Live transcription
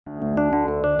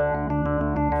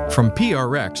From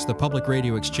PRX, the Public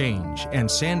Radio Exchange, and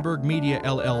Sandberg Media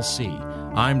LLC,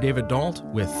 I'm David Dalt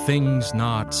with Things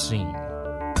Not Seen.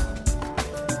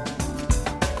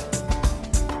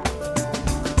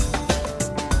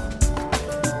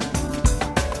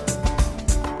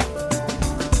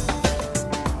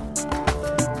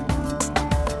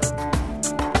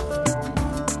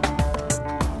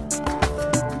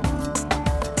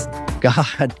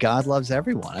 God loves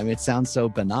everyone. I mean, it sounds so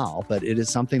banal, but it is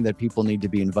something that people need to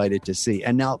be invited to see.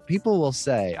 And now people will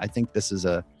say, I think this is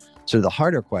a sort of the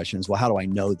harder question is, well, how do I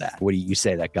know that? What do you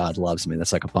say that God loves me?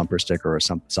 That's like a bumper sticker or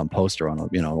some poster on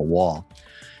a wall.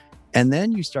 And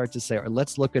then you start to say, all right,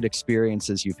 let's look at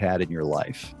experiences you've had in your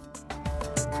life.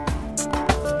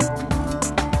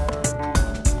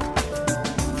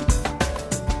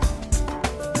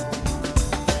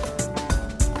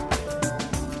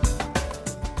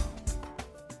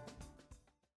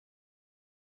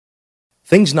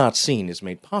 Things Not Seen is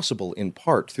made possible in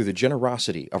part through the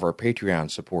generosity of our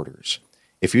Patreon supporters.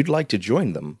 If you'd like to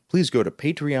join them, please go to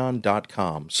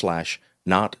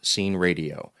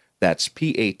patreon.com/notseenradio. That's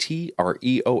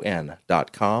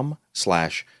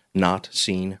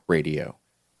patreon.com/notseenradio.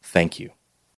 Thank you.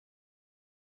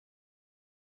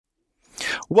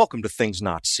 Welcome to Things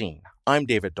Not Seen. I'm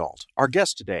David Dalt. Our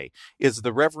guest today is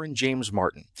the Reverend James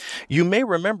Martin. You may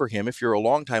remember him if you're a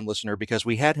longtime listener because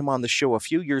we had him on the show a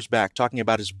few years back talking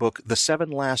about his book, The 7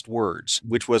 Last Words,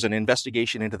 which was an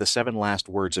investigation into the 7 last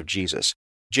words of Jesus.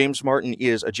 James Martin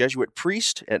is a Jesuit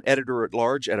priest and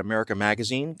editor-at-large at America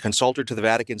Magazine, consultor to the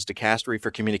Vatican's Dicastery for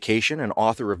Communication, and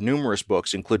author of numerous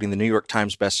books, including the New York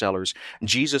Times bestsellers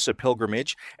Jesus, a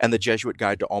Pilgrimage, and The Jesuit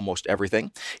Guide to Almost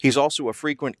Everything. He's also a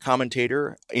frequent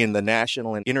commentator in the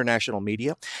national and international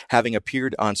media, having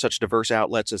appeared on such diverse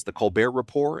outlets as The Colbert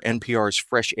Report, NPR's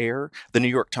Fresh Air, the New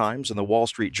York Times, and the Wall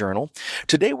Street Journal.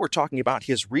 Today we're talking about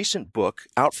his recent book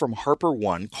out from Harper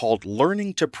One called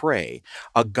Learning to Pray,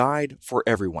 A Guide for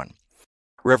Everyone.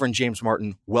 Reverend James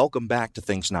Martin, welcome back to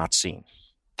Things Not Seen.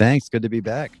 Thanks. Good to be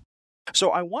back.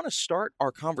 So I want to start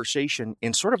our conversation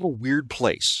in sort of a weird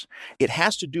place. It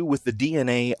has to do with the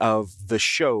DNA of the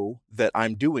show that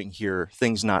I'm doing here,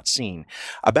 Things Not Seen.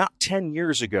 About 10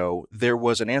 years ago, there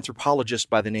was an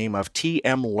anthropologist by the name of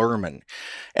T.M. Luhrmann,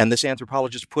 and this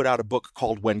anthropologist put out a book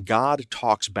called When God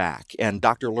Talks Back, and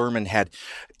Dr. Luhrmann had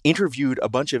interviewed a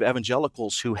bunch of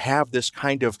evangelicals who have this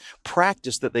kind of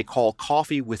practice that they call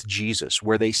coffee with Jesus,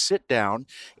 where they sit down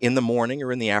in the morning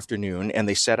or in the afternoon and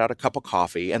they set out a cup of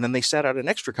coffee, and then they set out an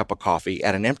extra cup of coffee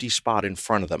at an empty spot in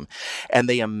front of them, and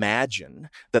they imagine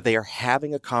that they are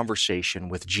having a conversation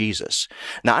with Jesus.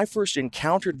 Now, I first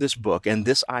encountered this book and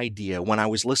this idea when I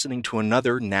was listening to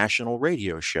another national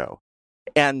radio show.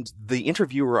 And the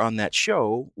interviewer on that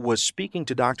show was speaking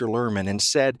to Dr. Luhrmann and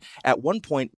said at one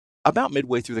point, about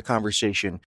midway through the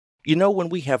conversation, you know, when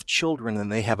we have children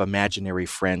and they have imaginary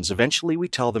friends, eventually we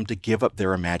tell them to give up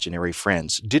their imaginary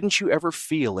friends. Didn't you ever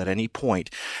feel at any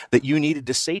point that you needed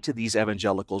to say to these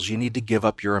evangelicals, you need to give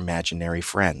up your imaginary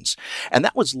friends? And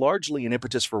that was largely an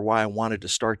impetus for why I wanted to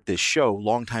start this show.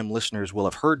 Longtime listeners will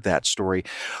have heard that story,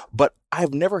 but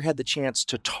I've never had the chance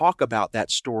to talk about that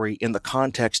story in the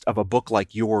context of a book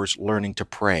like yours, Learning to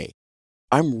Pray.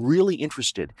 I'm really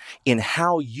interested in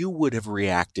how you would have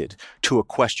reacted to a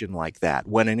question like that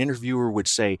when an interviewer would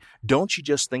say, don't you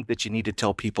just think that you need to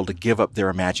tell people to give up their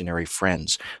imaginary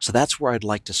friends? So that's where I'd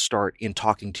like to start in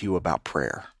talking to you about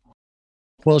prayer.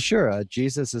 Well, sure.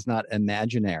 Jesus is not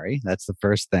imaginary. That's the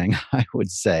first thing I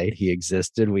would say. He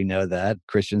existed. We know that.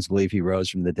 Christians believe he rose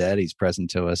from the dead. He's present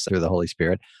to us through the Holy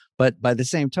Spirit. But by the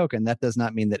same token, that does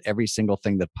not mean that every single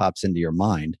thing that pops into your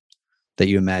mind that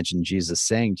you imagine Jesus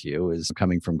saying to you is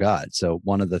coming from God. So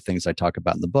one of the things I talk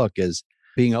about in the book is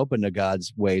being open to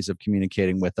God's ways of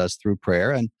communicating with us through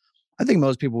prayer. And I think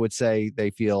most people would say they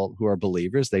feel, who are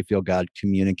believers, they feel God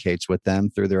communicates with them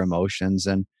through their emotions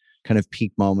and kind of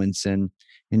peak moments in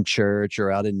church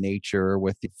or out in nature or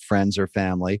with friends or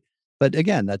family. But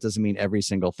again, that doesn't mean every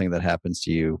single thing that happens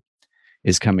to you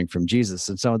is coming from Jesus.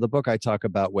 And so in the book, I talk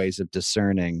about ways of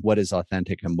discerning what is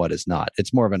authentic and what is not.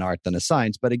 It's more of an art than a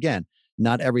science. But again,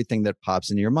 not everything that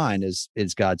pops into your mind is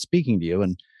God speaking to you.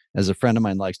 And as a friend of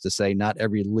mine likes to say, not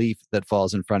every leaf that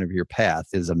falls in front of your path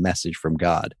is a message from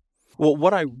God. Well,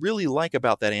 what I really like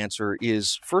about that answer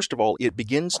is, first of all, it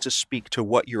begins to speak to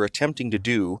what you're attempting to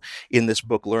do in this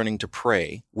book, Learning to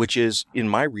Pray, which is, in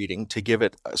my reading, to give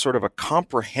it sort of a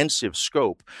comprehensive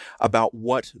scope about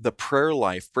what the prayer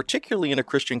life, particularly in a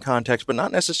Christian context, but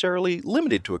not necessarily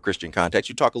limited to a Christian context.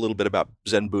 You talk a little bit about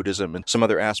Zen Buddhism and some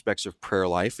other aspects of prayer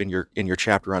life in your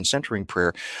chapter on centering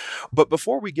prayer. But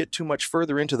before we get too much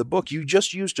further into the book, you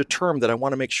just used a term that I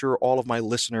want to make sure all of my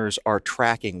listeners are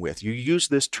tracking with. You use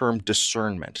this term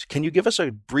discernment. Can you give us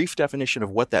a brief definition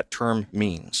of what that term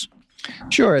means?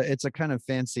 Sure. It's a kind of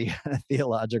fancy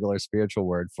theological or spiritual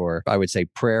word for, I would say,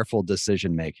 prayerful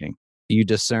decision making. You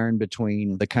discern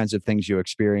between the kinds of things you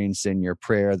experience in your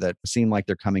prayer that seem like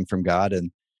they're coming from God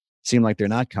and seem like they're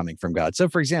not coming from God. So,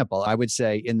 for example, I would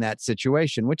say in that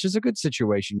situation, which is a good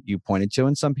situation you pointed to,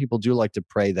 and some people do like to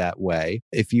pray that way.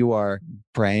 If you are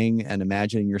praying and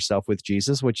imagining yourself with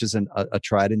Jesus, which is a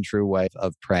tried and true way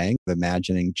of praying,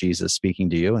 imagining Jesus speaking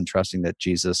to you and trusting that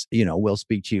Jesus, will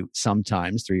speak to you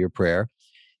sometimes through your prayer.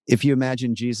 If you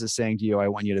imagine Jesus saying to you, I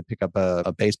want you to pick up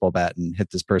a baseball bat and hit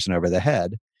this person over the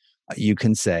head, you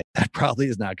can say that probably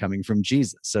is not coming from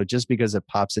Jesus. So just because it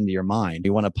pops into your mind,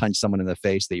 you want to punch someone in the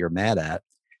face that you're mad at,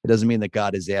 it doesn't mean that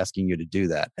God is asking you to do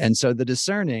that. And so the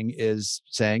discerning is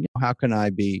saying, how can I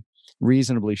be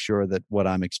reasonably sure that what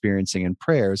I'm experiencing in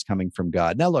prayer is coming from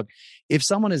God? Now, look, if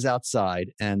someone is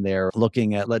outside and they're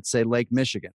looking at, let's say, Lake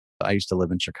Michigan. I used to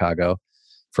live in Chicago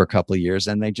for a couple of years,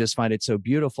 and they just find it so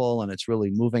beautiful and it's really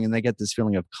moving, and they get this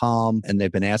feeling of calm, and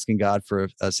they've been asking God for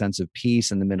a sense of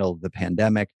peace in the middle of the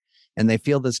pandemic. And they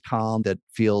feel this calm that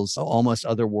feels almost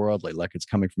otherworldly, like it's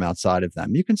coming from outside of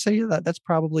them. You can say that's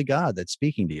probably God that's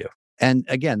speaking to you. And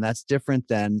again, that's different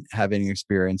than having an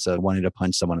experience of wanting to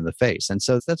punch someone in the face. And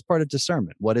so that's part of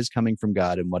discernment. What is coming from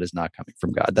God and what is not coming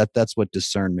from God? That's what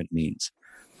discernment means.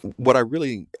 What I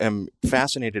really am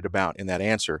fascinated about in that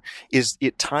answer is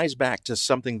it ties back to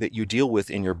something that you deal with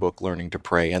in your book, Learning to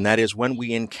Pray, and that is when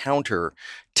we encounter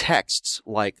texts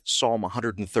like Psalm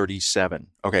 137.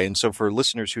 Okay, and so for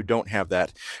listeners who don't have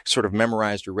that sort of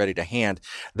memorized or ready to hand,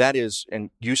 that is,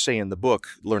 and you say in the book,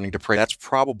 Learning to Pray, that's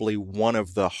probably one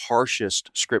of the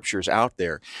harshest scriptures out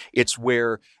there. It's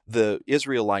where the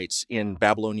Israelites in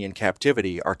Babylonian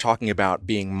captivity are talking about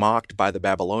being mocked by the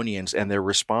Babylonians, and their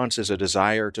response is a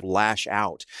desire to lash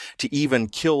out, to even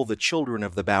kill the children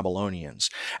of the Babylonians.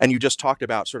 And you just talked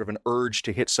about sort of an urge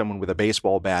to hit someone with a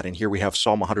baseball bat, and here we have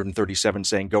Psalm 137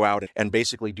 saying, go out and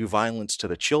basically do violence to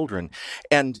the children.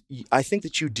 And I think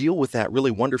that you deal with that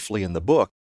really wonderfully in the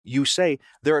book. You say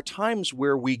there are times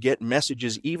where we get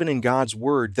messages, even in God's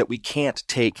word, that we can't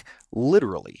take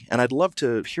literally. And I'd love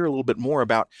to hear a little bit more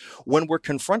about when we're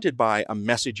confronted by a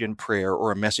message in prayer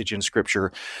or a message in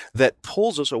scripture that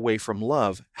pulls us away from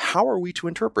love. How are we to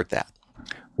interpret that?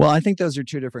 Well, I think those are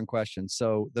two different questions.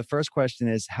 So the first question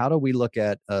is, how do we look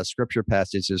at scripture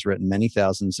passages written many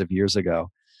thousands of years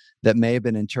ago that may have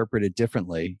been interpreted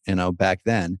differently, back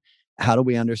then? How do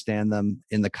we understand them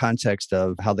in the context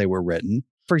of how they were written?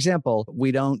 For example,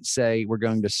 we don't say we're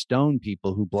going to stone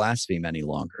people who blaspheme any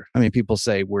longer. I mean, people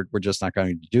say we're just not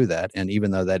going to do that. And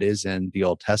even though that is in the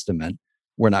Old Testament,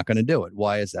 we're not going to do it.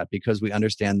 Why is that? Because we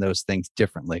understand those things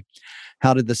differently.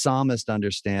 How did the psalmist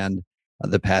understand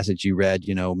the passage you read,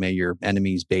 may your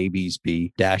enemies' babies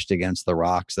be dashed against the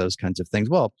rocks, those kinds of things?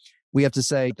 Well, we have to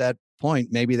say at that point,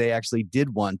 maybe they actually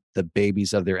did want the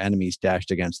babies of their enemies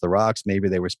dashed against the rocks. Maybe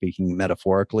they were speaking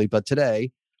metaphorically, but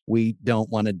today we don't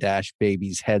want to dash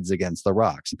babies' heads against the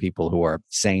rocks, people who are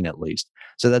sane at least.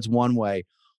 So that's one way.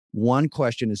 One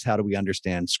question is, how do we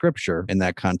understand scripture in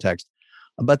that context?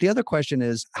 But the other question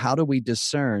is, how do we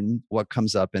discern what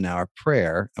comes up in our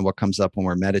prayer and what comes up when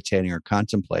we're meditating or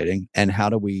contemplating? And how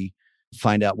do we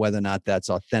find out whether or not that's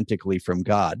authentically from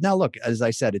God? Now, look, as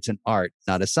I said, it's an art,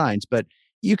 not a science, but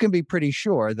you can be pretty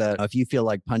sure that if you feel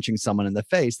like punching someone in the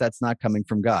face, that's not coming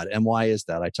from God. And why is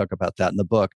that? I talk about that in the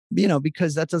book,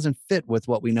 because that doesn't fit with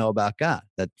what we know about God.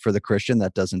 That for the Christian,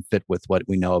 that doesn't fit with what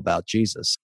we know about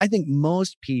Jesus. I think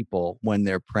most people, when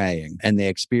they're praying and they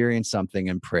experience something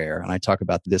in prayer, and I talk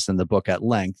about this in the book at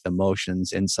length,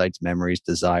 emotions, insights, memories,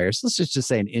 desires, let's just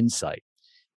say an insight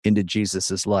into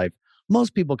Jesus's life,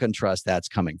 most people can trust that's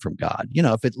coming from God.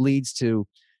 If it leads to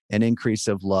an increase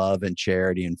of love and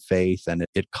charity and faith, and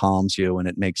it calms you and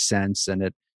it makes sense and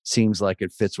it seems like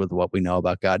it fits with what we know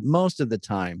about God, most of the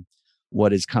time,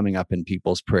 what is coming up in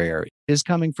people's prayer is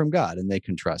coming from God and they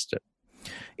can trust it.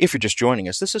 If you're just joining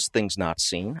us, this is Things Not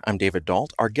Seen. I'm David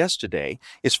Dalt. Our guest today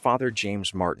is Father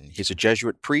James Martin. He's a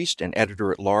Jesuit priest and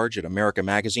editor-at-large at America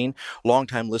Magazine.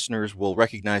 Longtime listeners will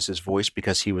recognize his voice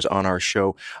because he was on our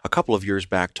show a couple of years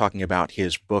back talking about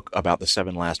his book about the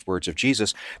 7 last words of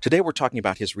Jesus. Today we're talking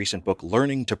about his recent book,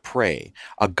 Learning to Pray,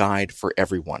 A Guide for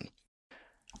Everyone.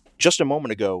 Just a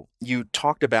moment ago, you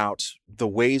talked about the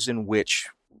ways in which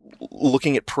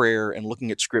looking at prayer and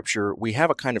looking at Scripture, we have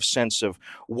a kind of sense of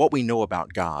what we know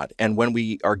about God. And when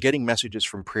we are getting messages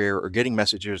from prayer or getting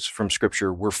messages from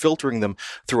Scripture, we're filtering them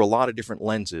through a lot of different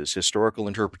lenses, historical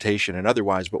interpretation and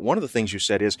otherwise. But one of the things you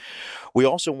said is we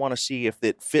also want to see if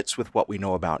it fits with what we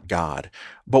know about God.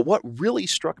 But what really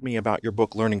struck me about your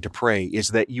book, Learning to Pray, is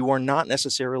that you are not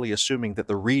necessarily assuming that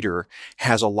the reader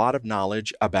has a lot of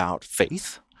knowledge about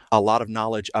faith, a lot of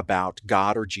knowledge about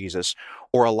God or Jesus,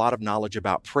 or a lot of knowledge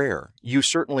about prayer. You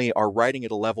certainly are writing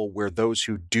at a level where those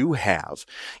who do have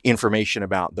information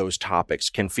about those topics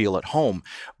can feel at home.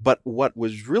 But what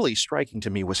was really striking to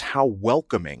me was how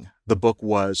welcoming the book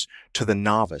was to the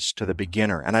novice, to the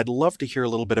beginner. And I'd love to hear a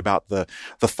little bit about the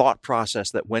thought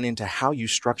process that went into how you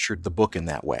structured the book in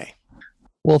that way.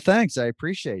 Well, thanks. I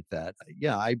appreciate that.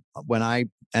 Yeah, when I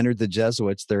entered the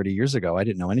Jesuits 30 years ago, I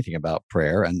didn't know anything about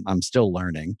prayer, and I'm still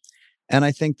learning. And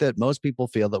I think that most people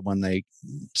feel that when they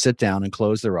sit down and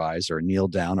close their eyes or kneel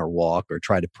down or walk or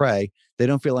try to pray, they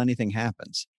don't feel anything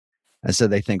happens. And so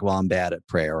they think, well, I'm bad at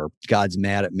prayer, or God's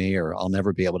mad at me, or I'll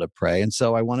never be able to pray. And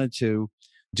so I wanted to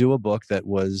do a book that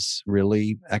was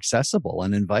really accessible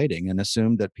and inviting and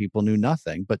assumed that people knew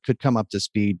nothing, but could come up to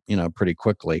speed, pretty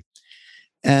quickly.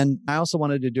 And I also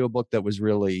wanted to do a book that was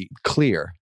really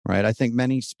clear, right? I think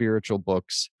many spiritual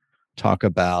books talk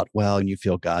about, well, you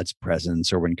feel God's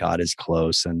presence or when God is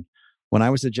close. And when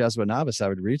I was a Jesuit novice, I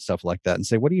would read stuff like that and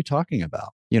say, what are you talking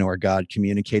about? Or God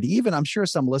communicating. Even I'm sure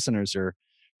some listeners are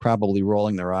probably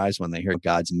rolling their eyes when they hear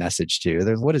God's message to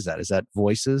you. What is that? Is that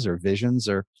voices or visions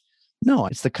or? No,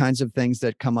 it's the kinds of things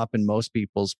that come up in most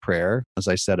people's prayer. As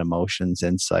I said, emotions,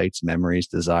 insights, memories,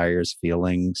 desires,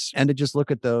 feelings, and to just look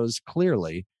at those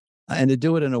clearly and to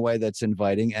do it in a way that's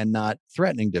inviting and not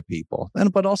threatening to people,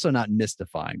 but also not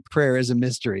mystifying. Prayer is a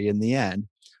mystery in the end,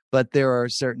 but there are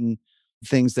certain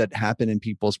things that happen in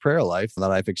people's prayer life that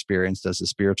I've experienced as a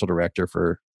spiritual director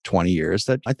for 20 years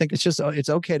that I think it's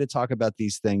okay to talk about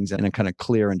these things in a kind of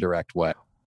clear and direct way.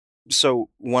 So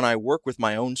when I work with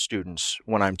my own students,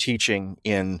 when I'm teaching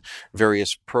in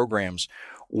various programs,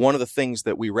 one of the things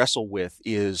that we wrestle with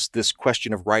is this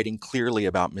question of writing clearly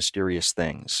about mysterious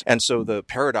things. And so the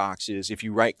paradox is, if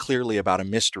you write clearly about a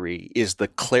mystery, is the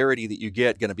clarity that you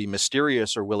get going to be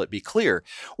mysterious or will it be clear?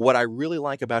 What I really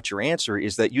like about your answer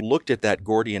is that you looked at that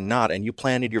Gordian knot and you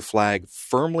planted your flag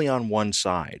firmly on one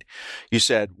side. You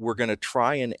said, we're going to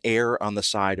try and err on the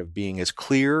side of being as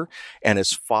clear and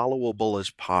as followable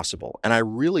as possible. And I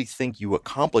really think you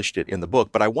accomplished it in the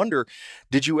book. But I wonder,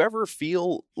 did you ever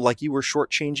feel like you were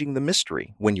shortchanging the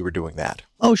mystery when you were doing that?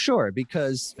 Oh, sure.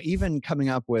 Because even coming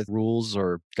up with rules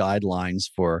or guidelines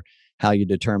for how you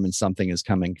determine something is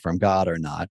coming from God or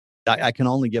not, I can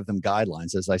only give them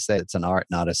guidelines. As I say, it's an art,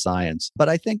 not a science. But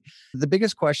I think the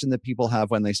biggest question that people have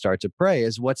when they start to pray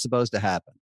is what's supposed to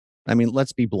happen? I mean,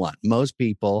 let's be blunt. Most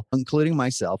people, including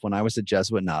myself, when I was a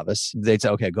Jesuit novice, they'd say,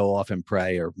 okay, go off and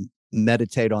pray or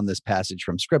meditate on this passage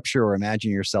from Scripture or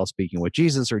imagine yourself speaking with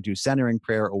Jesus or do centering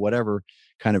prayer or whatever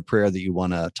kind of prayer that you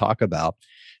want to talk about.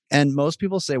 And most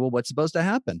people say, well, what's supposed to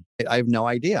happen? I have no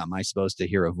idea. Am I supposed to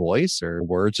hear a voice or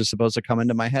words are supposed to come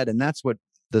into my head? And that's what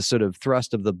the sort of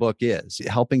thrust of the book is,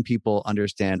 helping people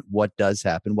understand what does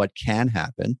happen, what can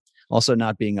happen, also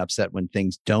not being upset when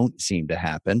things don't seem to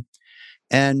happen.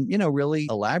 And, really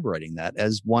elaborating that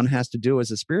as one has to do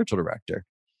as a spiritual director.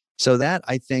 So that,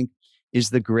 I think, is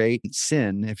the great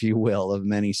sin, if you will, of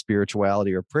many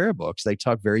spirituality or prayer books. They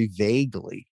talk very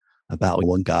vaguely about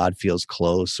when God feels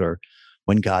close or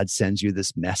when God sends you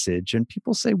this message. And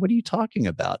people say, what are you talking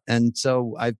about? And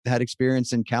so I've had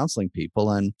experience in counseling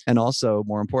people and also,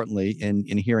 more importantly,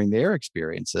 in hearing their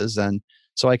experiences. And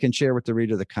so I can share with the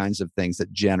reader the kinds of things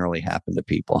that generally happen to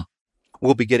people.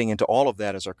 We'll be getting into all of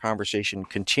that as our conversation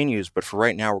continues, but for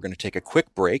right now, we're going to take a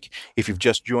quick break. If you've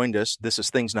just joined us, this is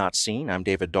Things Not Seen. I'm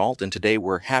David Dalt, and today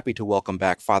we're happy to welcome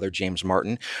back Father James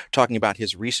Martin, talking about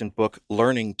his recent book,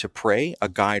 Learning to Pray, A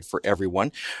Guide for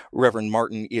Everyone. Reverend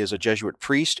Martin is a Jesuit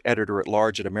priest,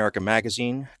 editor-at-large at America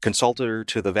Magazine, consultor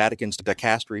to the Vatican's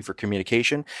Dicastery for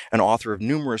Communication, and author of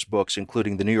numerous books,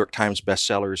 including the New York Times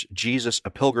bestsellers Jesus,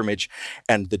 A Pilgrimage,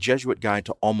 and The Jesuit Guide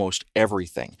to Almost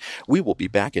Everything. We will be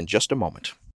back in just a moment.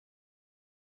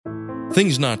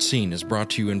 Things Not Seen is brought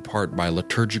to you in part by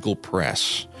Liturgical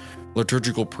Press.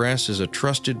 Liturgical Press is a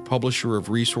trusted publisher of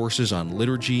resources on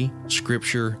liturgy,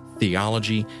 scripture,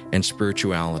 theology, and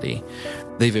spirituality.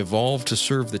 They've evolved to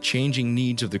serve the changing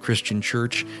needs of the Christian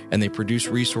church, and they produce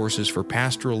resources for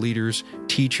pastoral leaders,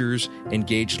 teachers,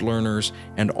 engaged learners,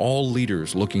 and all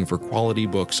leaders looking for quality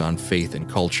books on faith and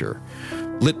culture.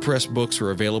 Lit Press books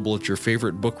are available at your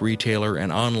favorite book retailer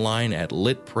and online at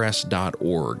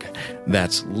litpress.org.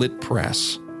 That's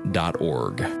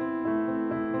litpress.org.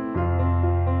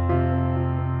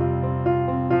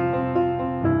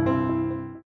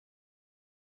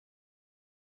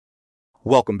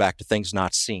 Welcome back to Things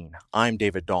Not Seen. I'm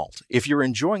David Dault. If you're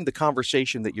enjoying the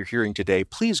conversation that you're hearing today,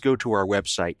 please go to our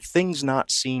website,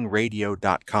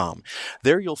 thingsnotseenradio.com.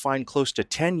 There you'll find close to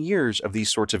 10 years of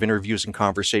these sorts of interviews and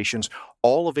conversations,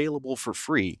 all available for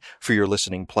free for your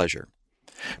listening pleasure.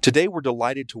 Today, we're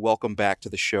delighted to welcome back to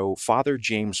the show Father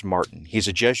James Martin. He's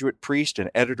a Jesuit priest and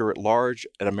editor-at-large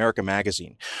at America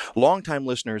Magazine. Longtime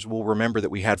listeners will remember that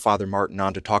we had Father Martin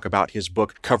on to talk about his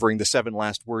book covering the 7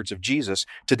 last words of Jesus.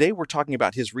 Today, we're talking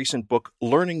about his recent book,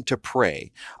 Learning to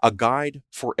Pray, a guide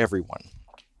for everyone.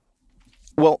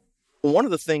 Well, one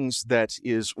of the things that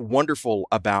is wonderful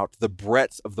about the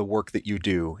breadth of the work that you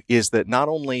do is that not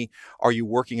only are you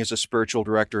working as a spiritual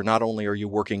director, not only are you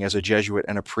working as a Jesuit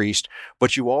and a priest,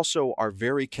 but you also are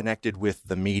very connected with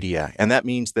the media. And that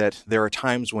means that there are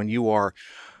times when you are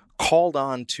called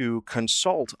on to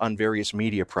consult on various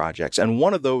media projects. And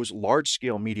one of those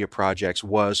large-scale media projects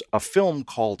was a film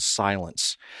called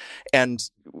Silence. And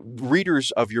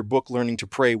readers of your book, Learning to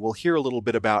Pray, will hear a little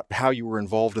bit about how you were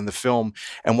involved in the film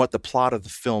and what the plot of the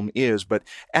film is. But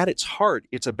at its heart,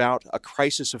 it's about a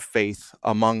crisis of faith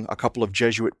among a couple of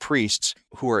Jesuit priests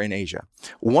who are in Asia.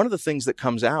 One of the things that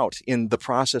comes out in the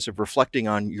process of reflecting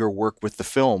on your work with the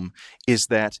film is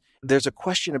that there's a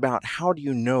question about how do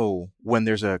you know when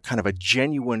there's a kind of a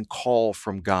genuine call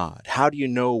from God? How do you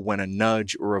know when a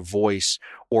nudge or a voice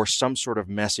or some sort of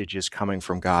message is coming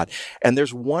from God? And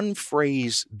there's one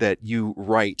phrase that you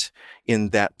write in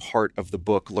that part of the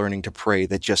book, Learning to Pray,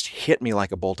 that just hit me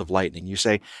like a bolt of lightning. You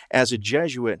say, as a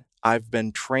Jesuit, I've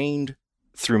been trained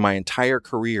through my entire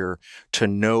career to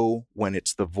know when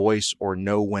it's the voice or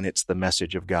know when it's the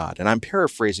message of God. And I'm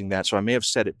paraphrasing that, so I may have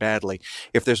said it badly.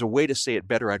 If there's a way to say it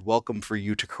better, I'd welcome for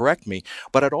you to correct me.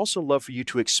 But I'd also love for you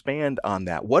to expand on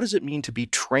that. What does it mean to be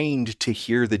trained to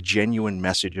hear the genuine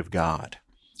message of God?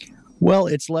 Well,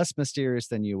 it's less mysterious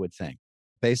than you would think.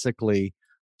 Basically,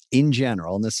 in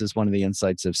general, and this is one of the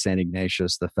insights of St.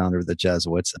 Ignatius, the founder of the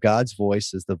Jesuits, God's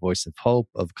voice is the voice of hope,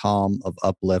 of calm, of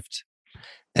uplift.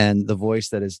 And the voice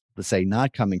that is, let's say,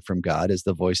 not coming from God is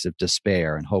the voice of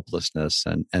despair and hopelessness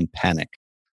and panic.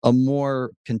 A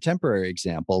more contemporary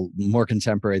example, more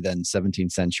contemporary than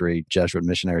 17th century Jesuit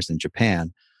missionaries in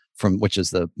Japan, which is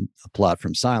the plot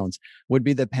from Silence, would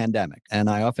be the pandemic. And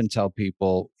I often tell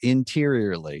people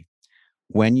interiorly,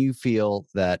 when you feel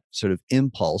that sort of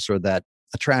impulse or that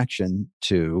attraction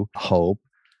to hope,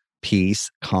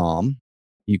 peace, calm,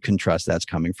 you can trust that's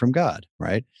coming from God,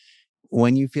 right?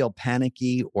 When you feel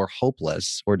panicky or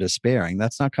hopeless or despairing,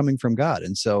 that's not coming from God.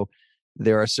 And so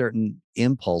there are certain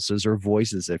impulses or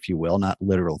voices, if you will, not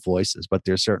literal voices, but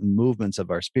there's certain movements of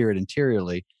our spirit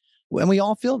interiorly. And we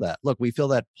all feel that. Look, we feel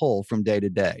that pull from day to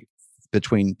day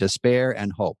between despair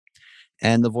and hope.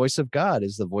 And the voice of God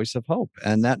is the voice of hope.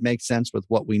 And that makes sense with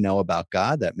what we know about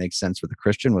God. That makes sense with the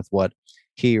Christian, with what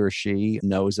he or she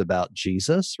knows about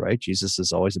Jesus, right? Jesus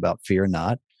is always about fear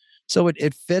not. So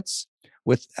it fits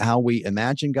with how we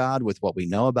imagine God, with what we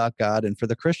know about God, and for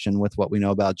the Christian, with what we know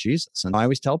about Jesus. And I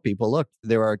always tell people, look,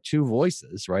 there are two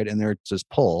voices, right? And there's this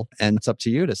pull, and it's up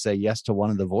to you to say yes to one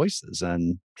of the voices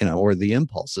and, or the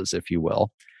impulses, if you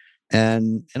will.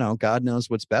 And, God knows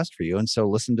what's best for you. And so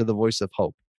listen to the voice of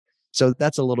hope. So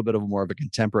that's a little bit of more of a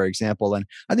contemporary example. And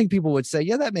I think people would say,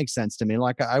 yeah, that makes sense to me.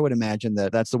 Like I would imagine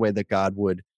that that's the way that God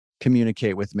would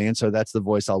communicate with me. And so that's the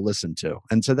voice I'll listen to.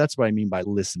 And so that's what I mean by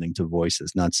listening to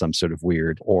voices, not some sort of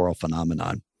weird oral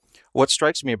phenomenon. What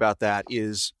strikes me about that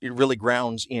is it really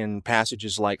grounds in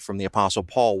passages like from the Apostle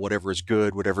Paul, whatever is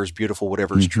good, whatever is beautiful,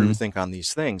 whatever is true, think on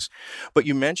these things. But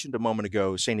you mentioned a moment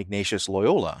ago St. Ignatius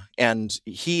Loyola, and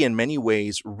he in many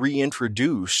ways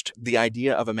reintroduced the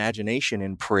idea of imagination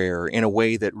in prayer in a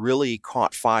way that really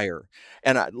caught fire.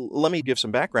 And let me give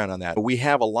some background on that. We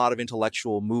have a lot of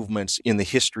intellectual movements in the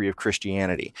history of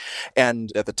Christianity.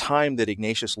 And at the time that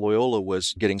Ignatius Loyola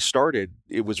was getting started,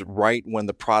 it was right when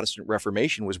the Protestant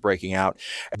Reformation was breaking breaking out.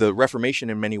 The Reformation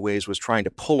in many ways was trying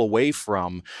to pull away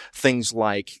from things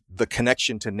like the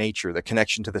connection to nature, the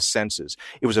connection to the senses.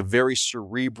 It was a very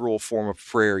cerebral form of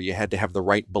prayer. You had to have the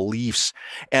right beliefs.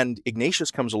 And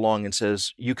Ignatius comes along and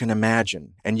says, you can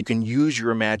imagine, and you can use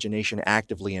your imagination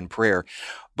actively in prayer.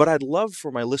 But I'd love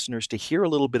for my listeners to hear a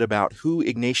little bit about who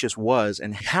Ignatius was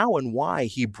and how and why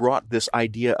he brought this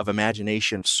idea of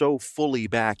imagination so fully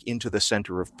back into the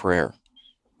center of prayer.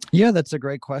 Yeah, that's a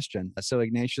great question. So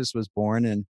Ignatius was born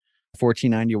in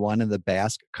 1491 in the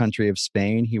Basque country of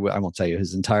Spain. I won't tell you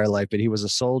his entire life, but he was a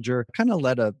soldier, kind of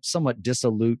led a somewhat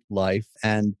dissolute life,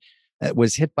 and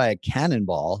was hit by a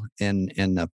cannonball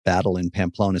in a battle in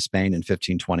Pamplona, Spain in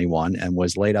 1521, and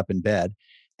was laid up in bed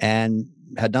and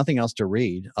had nothing else to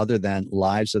read other than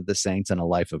Lives of the Saints and a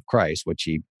Life of Christ, which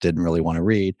he didn't really want to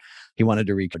read. He wanted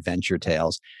to read adventure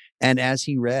tales. And as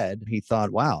he read, he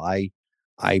thought, wow,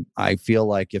 I feel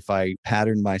like if I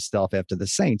patterned myself after the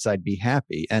saints, I'd be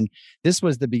happy. And this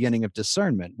was the beginning of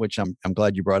discernment, which I'm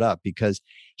glad you brought up, because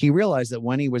he realized that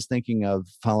when he was thinking of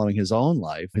following his own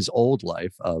life, his old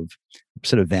life of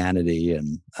sort of vanity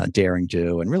and daring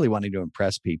do and really wanting to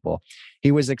impress people,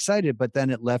 he was excited, but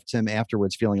then it left him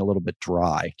afterwards feeling a little bit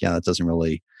dry. Yeah, that doesn't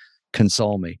really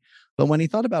console me. But when he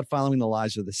thought about following the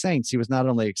lives of the saints, he was not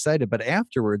only excited, but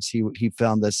afterwards he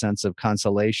found this sense of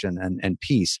consolation and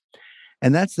peace.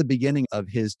 And that's the beginning of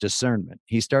his discernment.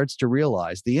 He starts to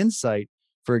realize the insight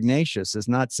for Ignatius is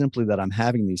not simply that I'm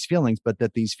having these feelings, but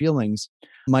that these feelings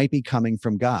might be coming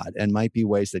from God and might be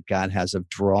ways that God has of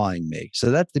drawing me. So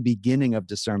that's the beginning of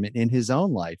discernment in his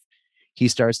own life. He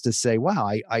starts to say,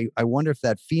 wow, I wonder if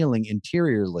that feeling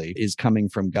interiorly is coming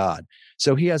from God.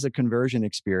 So he has a conversion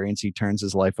experience. He turns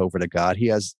his life over to God. He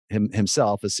has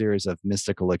himself a series of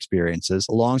mystical experiences.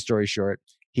 Long story short,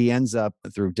 he ends up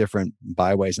through different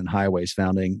byways and highways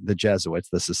founding the Jesuits,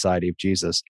 the Society of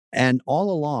Jesus. And all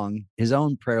along, his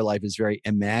own prayer life is very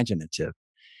imaginative.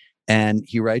 And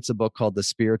he writes a book called The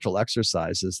Spiritual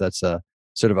Exercises. That's a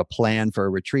sort of a plan for a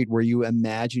retreat where you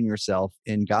imagine yourself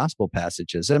in gospel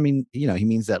passages. I mean, he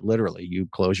means that literally. You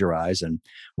close your eyes and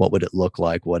what would it look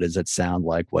like? What does it sound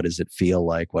like? What does it feel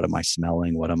like? What am I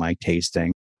smelling? What am I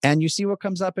tasting? And you see what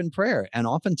comes up in prayer. And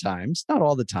oftentimes, not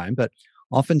all the time, but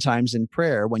oftentimes in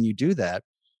prayer, when you do that,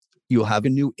 you'll have a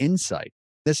new insight.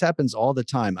 This happens all the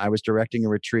time. I was directing a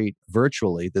retreat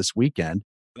virtually this weekend,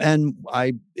 and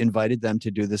I invited them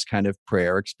to do this kind of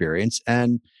prayer experience.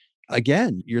 And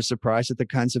again, you're surprised at the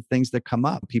kinds of things that come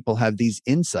up. People have these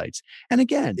insights. And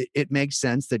again, it makes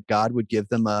sense that God would give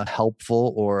them a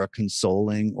helpful or a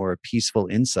consoling or a peaceful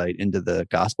insight into the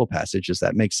gospel passages.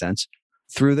 That makes sense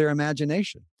through their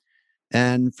imagination.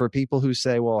 And for people who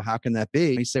say, well, how can that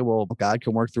be? You say, well, God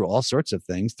can work through all sorts of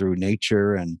things, through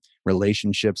nature and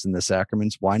relationships and the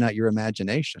sacraments. Why not your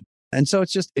imagination? And so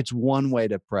it's one way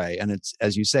to pray. And it's,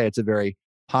 as you say, it's a very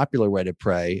popular way to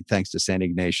pray, thanks to St.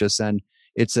 Ignatius. And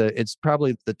it's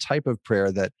probably the type of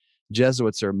prayer that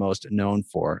Jesuits are most known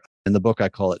for. In the book, I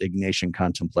call it Ignatian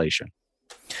contemplation.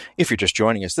 If you're just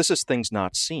joining us, this is Things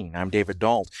Not Seen. I'm David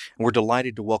Dault, and we're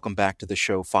delighted to welcome back to the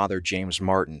show Father James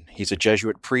Martin. He's a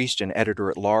Jesuit priest and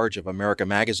editor-at-large of America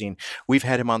Magazine. We've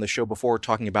had him on the show before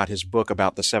talking about his book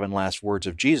about the 7 last words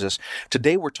of Jesus.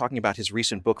 Today we're talking about his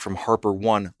recent book from Harper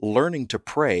One, Learning to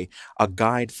Pray, A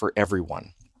Guide for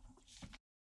Everyone.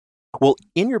 Well,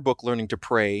 in your book, Learning to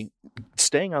Pray,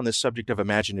 staying on this subject of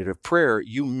imaginative prayer,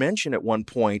 you mention at one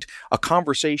point a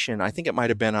conversation, I think it might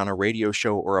have been on a radio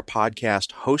show or a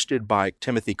podcast hosted by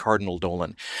Timothy Cardinal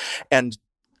Dolan. And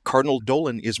Cardinal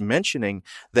Dolan is mentioning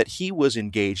that he was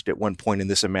engaged at one point in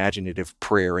this imaginative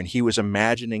prayer, and he was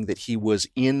imagining that he was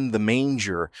in the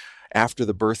manger after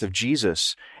the birth of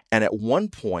Jesus. And at one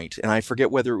point, and I forget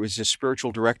whether it was his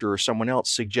spiritual director or someone else,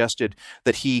 suggested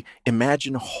that he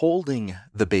imagine holding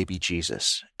the baby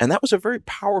Jesus. And that was a very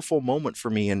powerful moment for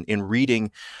me in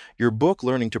reading your book,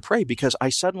 Learning to Pray, because I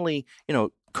suddenly,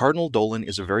 Cardinal Dolan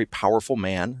is a very powerful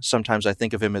man. Sometimes I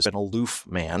think of him as an aloof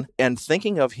man. And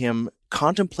thinking of him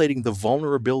contemplating the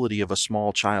vulnerability of a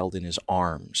small child in his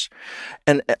arms.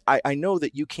 And I know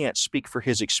that you can't speak for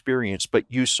his experience, but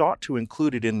you sought to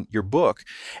include it in your book.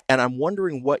 And I'm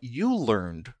wondering what you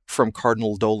learned from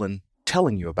Cardinal Dolan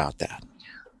telling you about that.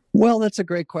 Well, that's a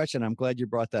great question. I'm glad you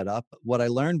brought that up. What I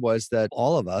learned was that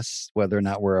all of us, whether or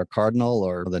not we're a cardinal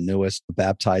or the newest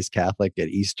baptized Catholic at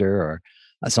Easter or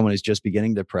someone who's just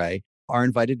beginning to pray, are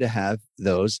invited to have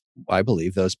those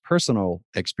personal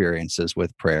experiences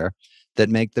with prayer that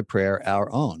make the prayer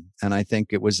our own. And I think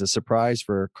it was a surprise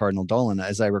for Cardinal Dolan,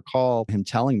 as I recall him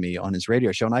telling me on his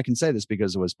radio show, and I can say this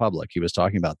because it was public, he was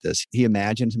talking about this. He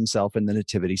imagined himself in the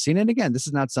nativity scene. And again, this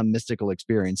is not some mystical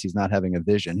experience. He's not having a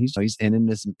vision. He's in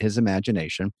his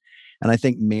imagination. And I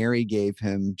think Mary gave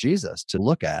him Jesus to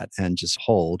look at and just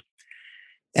hold.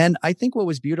 And I think what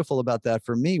was beautiful about that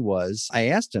for me was I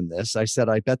asked him this. I said,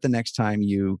 I bet the next time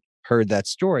you heard that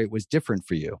story, it was different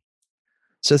for you.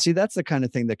 So see, that's the kind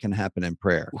of thing that can happen in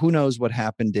prayer. Who knows what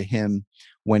happened to him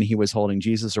when he was holding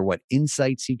Jesus, or what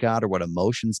insights he got, or what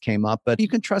emotions came up. But you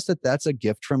can trust that that's a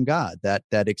gift from God, that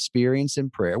experience in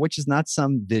prayer, which is not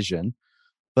some vision,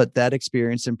 but that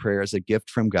experience in prayer is a gift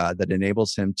from God that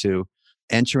enables him to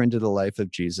enter into the life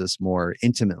of Jesus more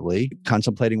intimately,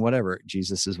 contemplating whatever,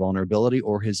 Jesus's vulnerability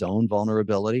or his own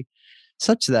vulnerability,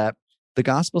 such that the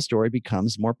gospel story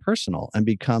becomes more personal and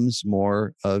becomes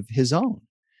more of his own.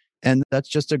 And that's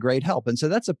just a great help. And so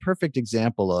that's a perfect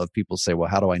example of people say, well,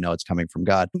 how do I know it's coming from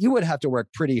God? You would have to work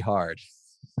pretty hard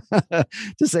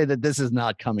to say that this is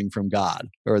not coming from God,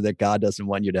 or that God doesn't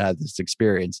want you to have this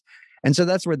experience. And so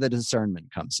that's where the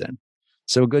discernment comes in.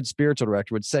 So a good spiritual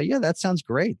director would say, yeah, that sounds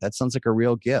great. That sounds like a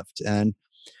real gift. And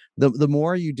the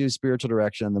more you do spiritual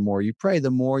direction and the more you pray, the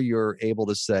more you're able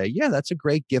to say, yeah, that's a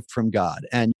great gift from God.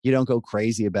 And you don't go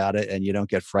crazy about it and you don't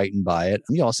get frightened by it.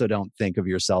 And you also don't think of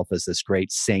yourself as this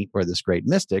great saint or this great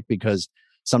mystic, because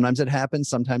sometimes it happens,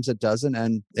 sometimes it doesn't.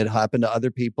 And it happened to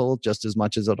other people just as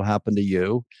much as it'll happen to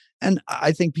you. And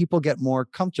I think people get more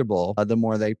comfortable the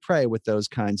more they pray with those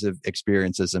kinds of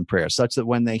experiences in prayer, such that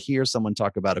when they hear someone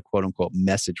talk about a quote unquote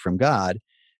message from God,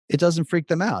 it doesn't freak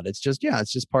them out. It's just,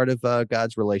 it's just part of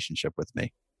God's relationship with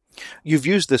me. You've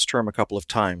used this term a couple of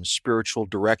times, spiritual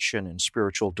direction and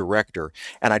spiritual director,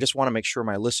 and I just want to make sure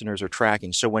my listeners are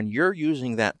tracking. So when you're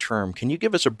using that term, can you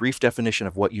give us a brief definition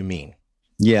of what you mean?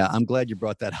 Yeah, I'm glad you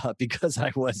brought that up, because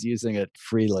I was using it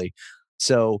freely.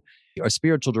 So a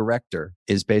spiritual director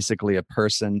is basically a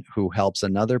person who helps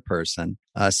another person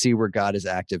see where God is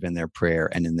active in their prayer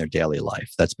and in their daily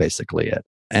life. That's basically it.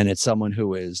 And it's someone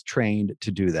who is trained to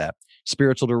do that.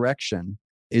 Spiritual direction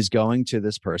is going to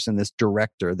this person, this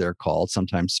director, they're called,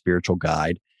 sometimes spiritual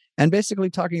guide, and basically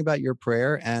talking about your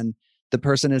prayer. And the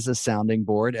person is a sounding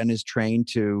board and is trained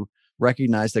to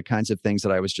recognize the kinds of things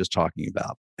that I was just talking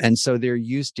about. And so they're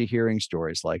used to hearing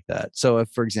stories like that. So if,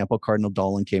 for example, Cardinal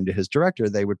Dolan came to his director,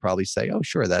 they would probably say, oh,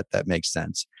 sure, that makes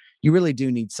sense. You really do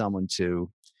need someone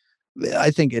I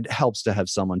think it helps to have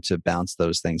someone to bounce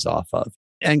those things off of.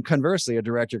 And conversely, a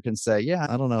director can say, yeah,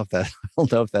 I don't know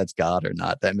if that's God or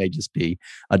not. That may just be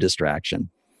a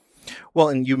distraction. Well,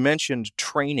 and you mentioned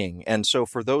training. And so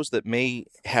for those that may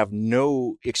have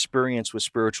no experience with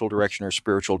spiritual direction or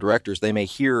spiritual directors, they may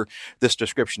hear this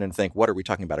description and think, what are we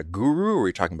talking about? A guru? Or are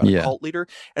we talking about a cult leader?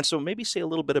 And so maybe say a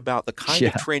little bit about the kind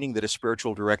of training that a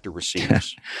spiritual director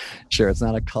receives. Sure. It's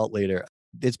not a cult leader.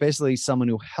 It's basically someone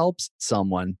who helps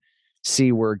someone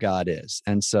see where God is.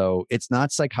 And so it's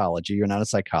not psychology. You're not a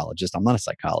psychologist. I'm not a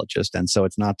psychologist. And so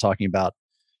it's not talking about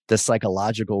the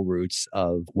psychological roots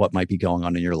of what might be going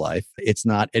on in your life. It's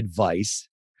not advice,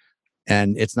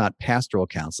 and it's not pastoral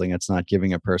counseling. It's not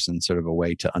giving a person sort of a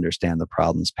way to understand the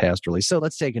problems pastorally. So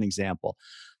let's take an example.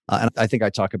 And I think I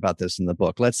talk about this in the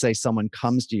book. Let's say someone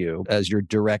comes to you as your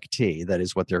directee, that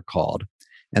is what they're called,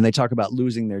 and they talk about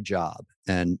losing their job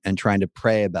and trying to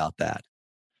pray about that.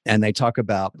 And they talk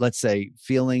about, let's say,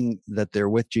 feeling that they're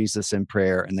with Jesus in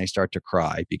prayer and they start to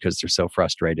cry because they're so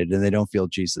frustrated and they don't feel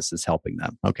Jesus is helping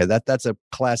them. Okay, that's a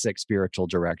classic spiritual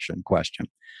direction question.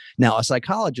 Now, a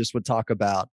psychologist would talk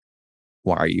about,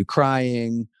 why are you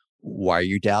crying? Why are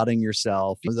you doubting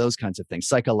yourself? Those kinds of things,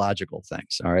 psychological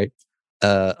things, all right?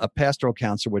 A pastoral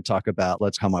counselor would talk about,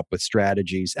 let's come up with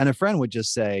strategies. And a friend would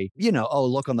just say, oh,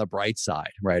 look on the bright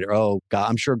side, right? Or, oh, God,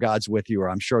 I'm sure God's with you, or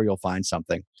I'm sure you'll find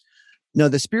something. No,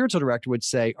 the spiritual director would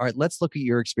say, all right, let's look at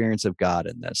your experience of God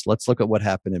in this. Let's look at what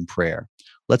happened in prayer.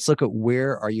 Let's look at,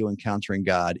 where are you encountering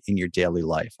God in your daily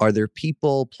life? Are there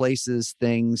people, places,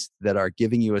 things that are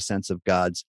giving you a sense of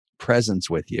God's presence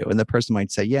with you? And the person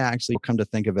might say, yeah, actually, come to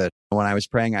think of it, when I was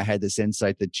praying, I had this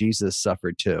insight that Jesus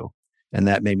suffered too. And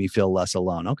that made me feel less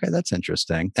alone. Okay, that's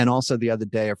interesting. And also the other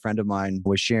day, a friend of mine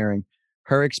was sharing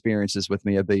her experiences with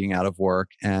me of being out of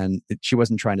work. And she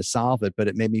wasn't trying to solve it, but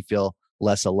it made me feel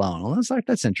less alone. Well, I was like,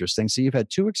 that's interesting. So you've had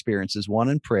two experiences, one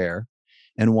in prayer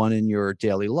and one in your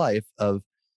daily life, of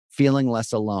feeling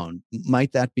less alone.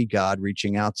 Might that be God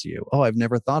reaching out to you? Oh, I've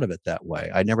never thought of it that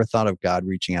way. I never thought of God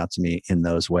reaching out to me in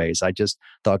those ways. I just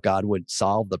thought God would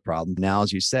solve the problem. Now,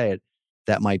 as you say it,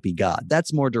 that might be God.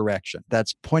 That's more direction.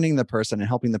 That's pointing the person and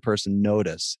helping the person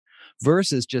notice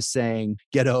versus just saying,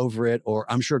 get over it,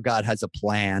 or I'm sure God has a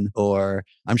plan, or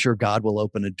I'm sure God will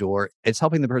open a door. It's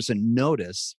helping the person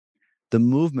notice the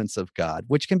movements of God,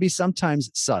 which can be sometimes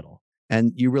subtle.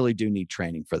 And you really do need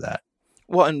training for that.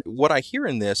 Well, and what I hear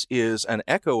in this is an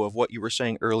echo of what you were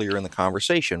saying earlier in the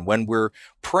conversation. When we're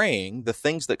praying, the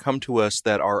things that come to us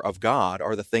that are of God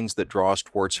are the things that draw us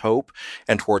towards hope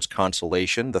and towards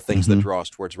consolation, the things that draw us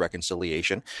towards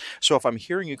reconciliation. So if I'm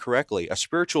hearing you correctly, a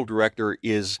spiritual director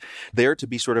is there to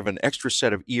be sort of an extra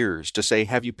set of ears to say,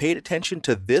 have you paid attention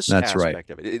to this aspect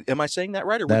of it? Am I saying that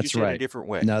right, or would you say it a different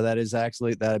way? No, that is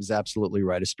absolutely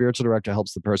right. A spiritual director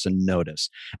helps the person notice.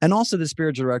 And also the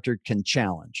spiritual director can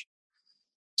challenge.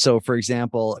 So, for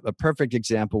example, a perfect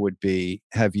example would be,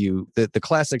 the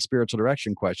classic spiritual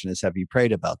direction question is, have you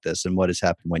prayed about this, and what has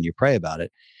happened when you pray about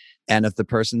it? And if the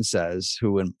person says,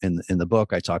 who in the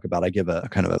book I talk about, I give a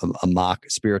kind of a mock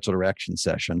spiritual direction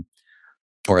session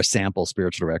or a sample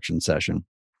spiritual direction session.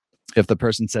 If the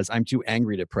person says, I'm too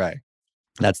angry to pray,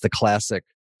 that's the classic.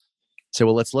 So,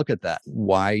 well, let's look at that.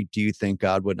 Why do you think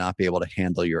God would not be able to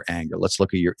handle your anger? Let's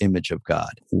look at your image of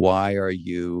God. Why are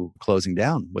you closing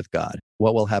down with God?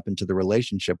 What will happen to the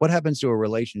relationship? What happens to a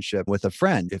relationship with a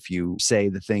friend if you say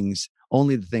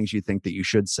only the things you think that you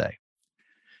should say,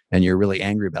 and you're really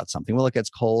angry about something? Well, it gets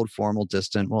cold, formal,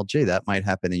 distant. Well, gee, that might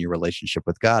happen in your relationship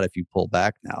with God if you pull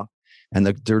back now. And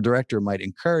the director might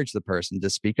encourage the person to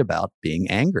speak about being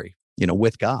angry,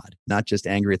 with God, not just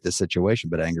angry at the situation,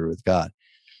 but angry with God.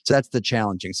 So that's the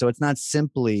challenging. So it's not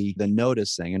simply the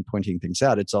noticing and pointing things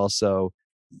out. It's also,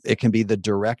 it can be the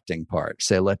directing part.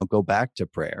 Say, let's go back to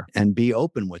prayer and be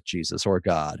open with Jesus or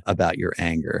God about your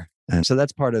anger. And so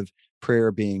that's part of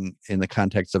prayer being in the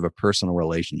context of a personal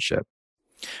relationship.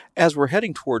 As we're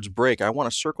heading towards break, I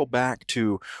want to circle back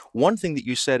to one thing that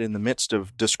you said in the midst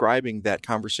of describing that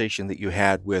conversation that you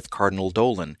had with Cardinal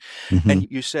Dolan. And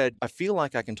you said, I feel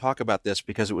like I can talk about this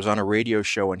because it was on a radio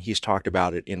show, and he's talked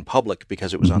about it in public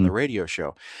because it was on the radio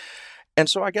show. And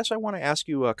so I guess I want to ask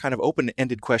you a kind of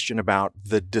open-ended question about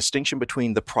the distinction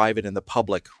between the private and the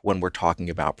public when we're talking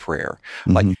about prayer.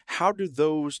 Like, how do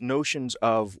those notions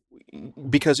of,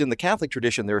 because in the Catholic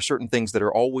tradition, there are certain things that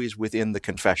are always within the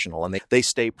confessional and they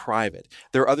stay private.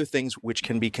 There are other things which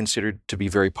can be considered to be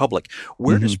very public.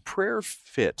 Where does prayer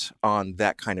fit on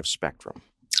that kind of spectrum?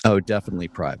 Oh, definitely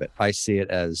private. I see it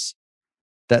as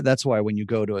that's why when you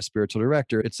go to a spiritual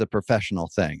director, it's a professional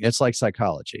thing. It's like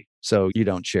psychology. So you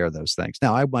don't share those things.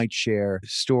 Now, I might share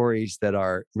stories that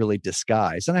are really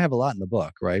disguised. And I have a lot in the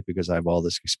book, right? Because I have all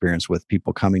this experience with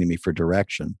people coming to me for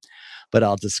direction, but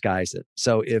I'll disguise it.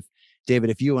 So if, David,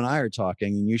 if you and I are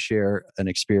talking and you share an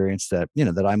experience that,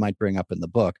 that I might bring up in the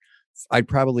book, I'd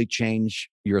probably change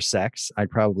your sex.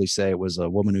 I'd probably say it was a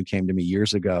woman who came to me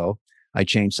years ago. I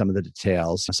changed some of the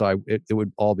details. So it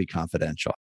would all be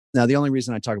confidential. Now, the only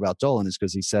reason I talk about Dolan is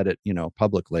because he said it,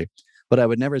 publicly. But I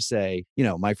would never say,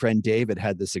 my friend David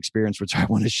had this experience, which I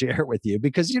want to share with you,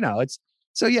 because,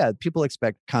 people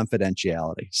expect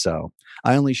confidentiality. So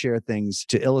I only share things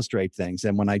to illustrate things.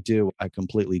 And when I do, I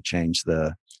completely change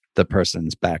the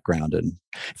person's background. And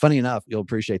funny enough, you'll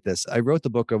appreciate this. I wrote the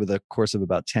book over the course of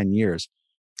about 10 years.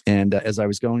 And as I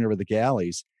was going over the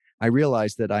galleys, I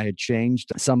realized that I had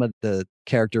changed some of the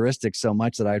characteristics so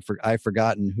much that I'd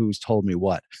forgotten who's told me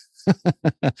what.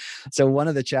 So one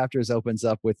of the chapters opens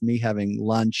up with me having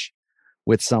lunch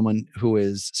with someone who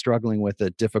is struggling with a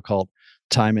difficult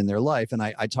time in their life. And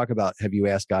I talk about, have you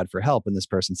asked God for help? And this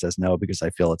person says no, because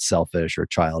I feel it's selfish or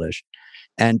childish.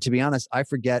 And to be honest, I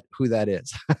forget who that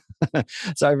is.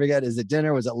 So I forget, is it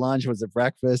dinner? Was it lunch? Was it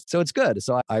breakfast? So it's good.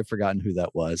 So I've forgotten who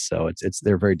that was. So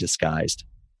they're very disguised.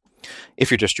 If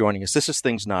you're just joining us, this is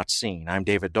Things Not Seen. I'm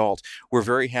David Dault. We're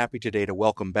very happy today to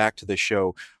welcome back to the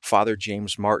show Father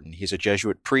James Martin. He's a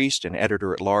Jesuit priest and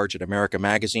editor-at-large at America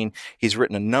Magazine. He's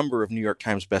written a number of New York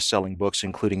Times best-selling books,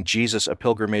 including Jesus, A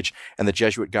Pilgrimage, and The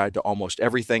Jesuit Guide to Almost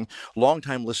Everything.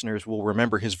 Longtime listeners will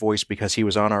remember his voice because he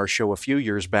was on our show a few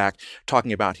years back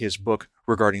talking about his book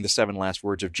regarding the 7 last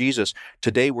words of Jesus.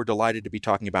 Today, we're delighted to be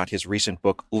talking about his recent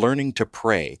book, Learning to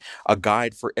Pray, a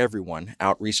guide for everyone,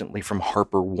 out recently from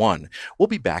Harper One. We'll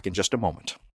be back in just a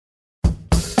moment.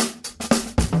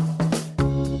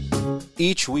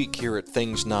 Each week here at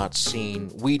Things Not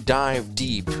Seen, we dive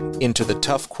deep into the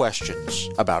tough questions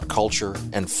about culture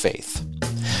and faith.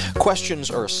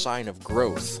 Questions are a sign of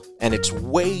growth, and it's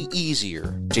way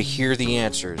easier to hear the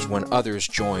answers when others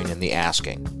join in the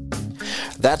asking.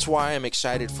 That's why I'm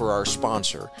excited for our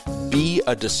sponsor,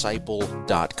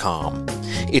 beadisciple.com.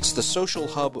 It's the social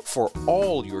hub for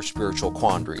all your spiritual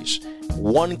quandaries.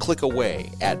 One click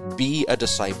away at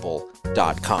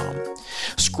beadisciple.com.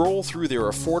 Scroll through their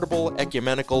affordable,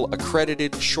 ecumenical,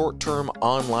 accredited, short-term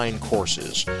online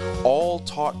courses, all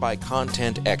taught by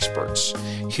content experts.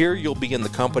 Here you'll be in the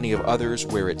company of others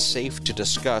where it's safe to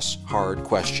discuss hard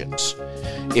questions.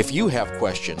 If you have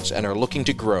questions and are looking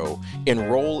to grow,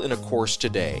 enroll in a course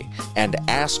today and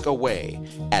ask away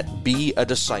at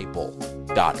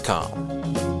beadisciple.com.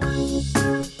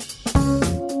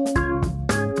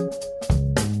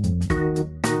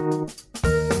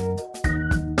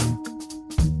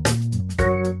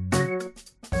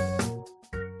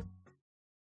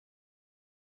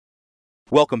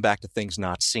 Welcome back to Things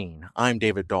Not Seen. I'm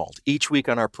David Dault. Each week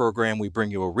on our program, we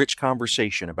bring you a rich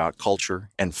conversation about culture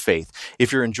and faith.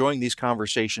 If you're enjoying these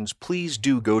conversations, please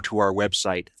do go to our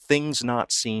website,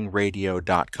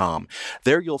 thingsnotseenradio.com.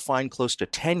 There you'll find close to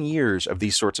 10 years of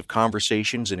these sorts of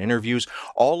conversations and interviews,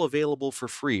 all available for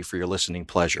free for your listening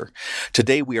pleasure.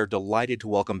 Today, we are delighted to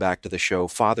welcome back to the show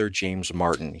Father James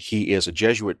Martin. He is a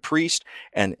Jesuit priest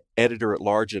and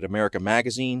editor-at-large at America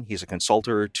Magazine. He's a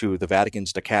consultant to the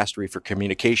Vatican's Dicastery for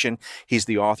Communication. He's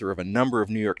the author of a number of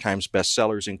New York Times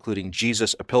bestsellers, including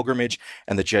Jesus, a Pilgrimage,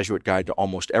 and The Jesuit Guide to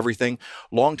Almost Everything.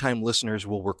 Longtime listeners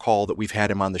will recall that we've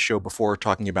had him on the show before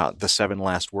talking about the 7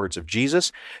 last words of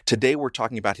Jesus. Today, we're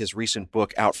talking about his recent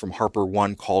book out from Harper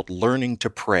One called Learning to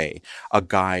Pray, a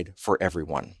Guide for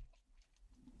Everyone.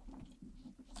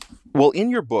 Well, in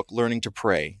your book, Learning to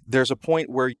Pray, there's a point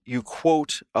where you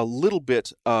quote a little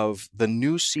bit of the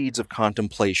New Seeds of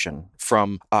Contemplation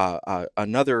from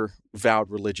another vowed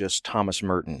religious, Thomas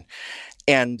Merton.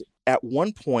 And at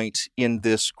one point in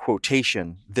this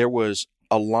quotation, there was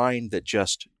a line that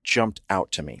just jumped out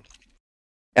to me.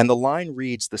 And the line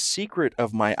reads, "The secret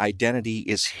of my identity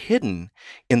is hidden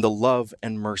in the love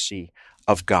and mercy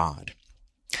of God."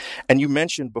 And you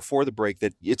mentioned before the break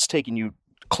that it's taken you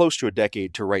close to a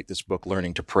decade to write this book,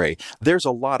 Learning to Pray. There's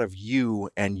a lot of you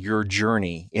and your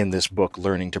journey in this book,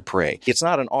 Learning to Pray. It's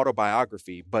not an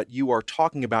autobiography, but you are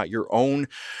talking about your own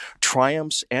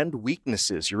triumphs and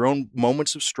weaknesses, your own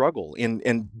moments of struggle.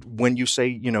 And when you say,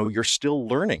 you're still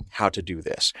learning how to do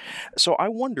this. So I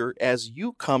wonder, as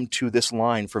you come to this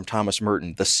line from Thomas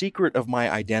Merton, "The secret of my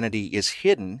identity is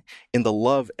hidden in the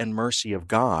love and mercy of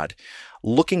God,"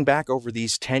 looking back over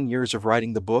these 10 years of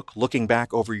writing the book, looking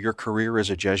back over your career as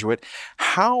a Jesuit,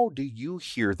 how do you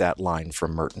hear that line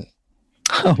from Merton?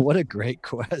 Oh, what a great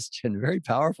question. Very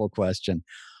powerful question.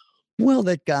 Well,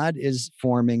 that God is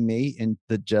forming me. In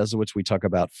the Jesuits, we talk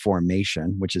about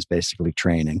formation, which is basically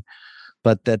training,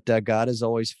 but that God is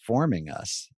always forming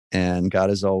us and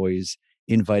God is always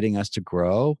inviting us to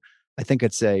grow. I think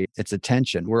it's a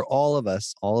tension where all of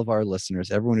us, all of our listeners,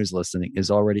 everyone who's listening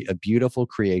is already a beautiful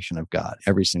creation of God.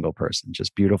 Every single person,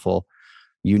 just beautiful,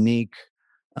 unique,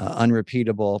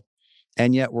 unrepeatable.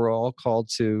 And yet we're all called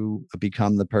to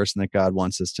become the person that God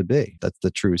wants us to be. That's the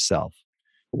true self.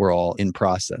 We're all in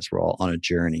process. We're all on a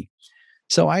journey.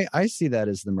 So I see that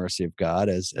as the mercy of God,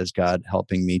 as God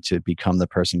helping me to become the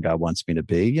person God wants me to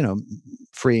be,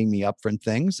 freeing me up from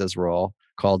things, as we're all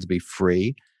called to be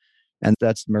free. And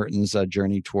that's Merton's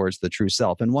journey towards the true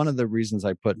self. And one of the reasons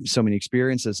I put so many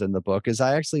experiences in the book is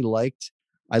I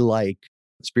like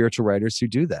spiritual writers who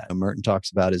do that. Merton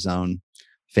talks about his own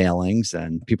failings,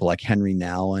 and people like Henry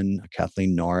Nouwen,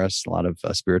 Kathleen Norris, a lot of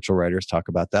spiritual writers talk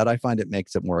about that. I find it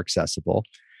makes it more accessible.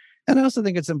 And I also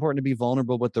think it's important to be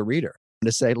vulnerable with the reader and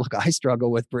to say, look, I struggle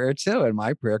with prayer too, and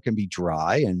my prayer can be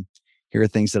dry, and here are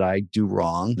things that I do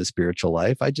wrong in the spiritual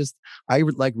life. I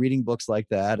like reading books like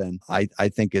that. And I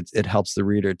think it helps the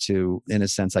reader to, in a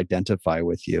sense, identify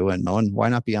with you. And why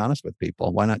not be honest with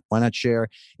people? Why not share?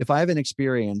 If I have an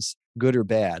experience, good or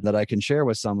bad, that I can share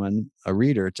with someone, a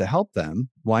reader, to help them,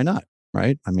 why not?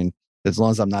 Right? I mean, as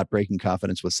long as I'm not breaking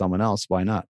confidence with someone else, why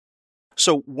not?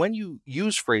 So when you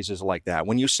use phrases like that,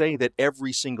 when you say that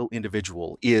every single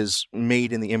individual is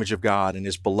made in the image of God and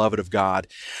is beloved of God,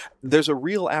 there's a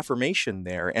real affirmation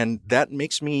there. And that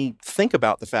makes me think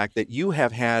about the fact that you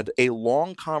have had a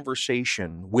long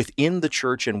conversation within the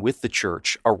church and with the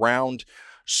church around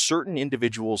certain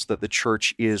individuals that the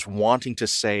church is wanting to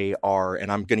say are,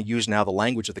 and I'm going to use now the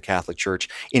language of the Catholic Church,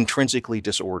 intrinsically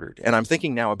disordered. And I'm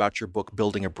thinking now about your book,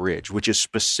 Building a Bridge, which is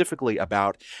specifically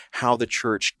about how the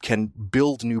church can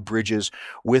build new bridges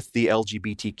with the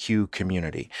LGBTQ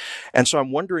community. And so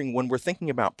I'm wondering, when we're thinking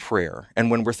about prayer, and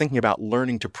when we're thinking about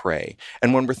learning to pray,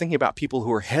 and when we're thinking about people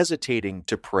who are hesitating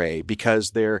to pray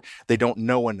because they don't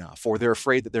know enough, or they're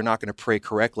afraid that they're not going to pray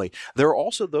correctly, there are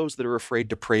also those that are afraid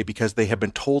to pray because they have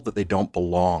been told that they don't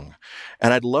belong.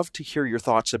 And I'd love to hear your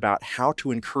thoughts about how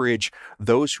to encourage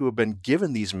those who have been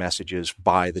given these messages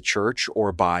by the church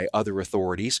or by other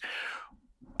authorities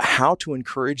how to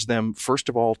encourage them, first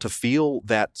of all, to feel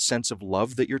that sense of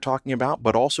love that you're talking about,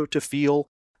 but also to feel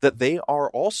that they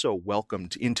are also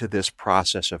welcomed into this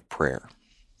process of prayer.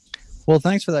 Well,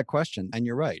 thanks for that question. And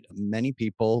you're right. Many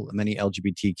people, many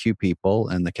LGBTQ people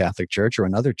in the Catholic Church or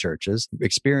in other churches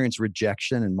experience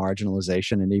rejection and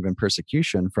marginalization and even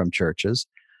persecution from churches.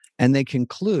 And they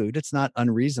conclude it's not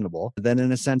unreasonable that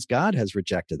in a sense God has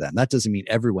rejected them. That doesn't mean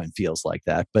everyone feels like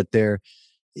that, but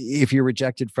if you're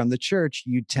rejected from the church,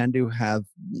 you tend to have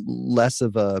less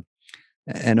of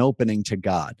an opening to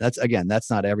God.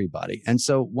 That's not everybody. And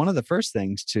so one of the first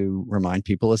things to remind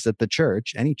people is that the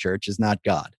church, any church, is not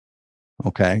God.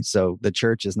 Okay. So the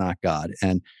church is not God,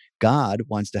 and God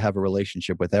wants to have a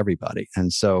relationship with everybody.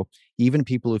 And so even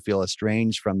people who feel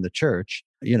estranged from the church,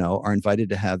 are invited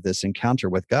to have this encounter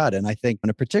with God. And I think in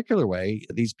a particular way,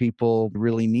 these people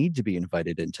really need to be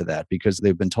invited into that because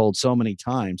they've been told so many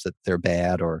times that they're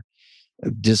bad or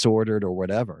disordered or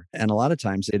whatever. And a lot of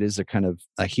times it is a kind of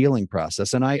a healing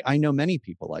process. And I know many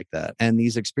people like that. And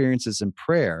these experiences in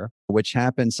prayer, which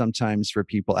happen sometimes for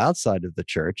people outside of the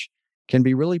church, can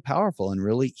be really powerful and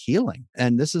really healing.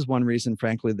 And this is one reason,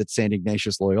 frankly, that St.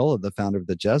 Ignatius Loyola, the founder of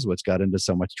the Jesuits, got into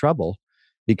so much trouble.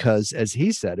 Because as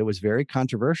he said, it was very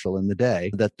controversial in the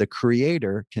day that the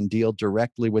creator can deal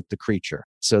directly with the creature,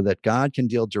 so that God can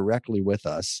deal directly with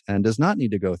us and does not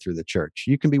need to go through the church.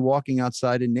 You can be walking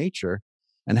outside in nature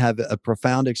and have a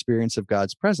profound experience of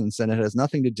God's presence, and it has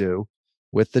nothing to do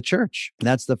with the church.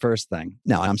 That's the first thing.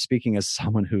 Now, I'm speaking as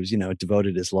someone who's,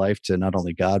 devoted his life to not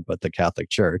only God, but the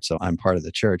Catholic Church. So I'm part of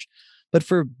the church. But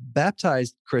for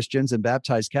baptized Christians and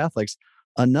baptized Catholics,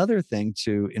 another thing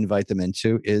to invite them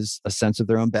into is a sense of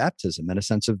their own baptism and a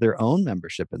sense of their own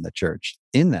membership in the church.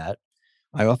 In that,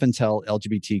 I often tell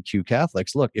LGBTQ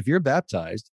Catholics, look, if you're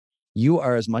baptized, you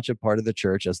are as much a part of the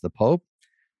church as the Pope,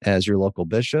 as your local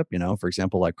bishop, for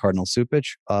example, like Cardinal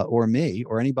Cupich, or me,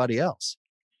 or anybody else.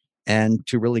 And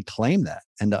to really claim that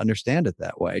and to understand it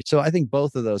that way. So I think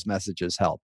both of those messages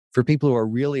help. For people who are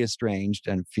really estranged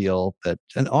and feel that,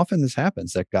 and often this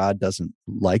happens, that God doesn't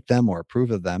like them or approve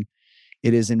of them,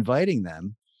 it is inviting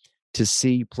them to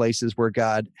see places where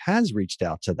God has reached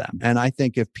out to them. And I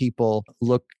think if people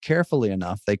look carefully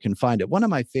enough, they can find it. One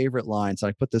of my favorite lines,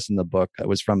 I put this in the book, it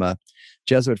was from a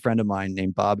Jesuit friend of mine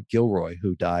named Bob Gilroy,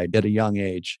 who died at a young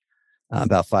age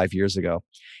about 5 years ago.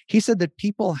 He said that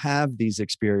people have these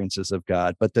experiences of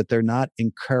God, but that they're not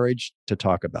encouraged to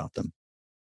talk about them.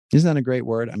 Isn't that a great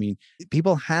word? I mean,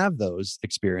 people have those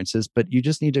experiences, but you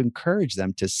just need to encourage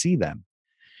them to see them.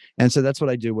 And so that's what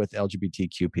I do with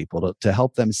LGBTQ people, to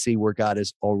help them see where God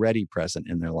is already present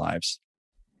in their lives.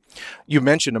 You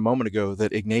mentioned a moment ago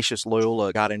that Ignatius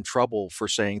Loyola got in trouble for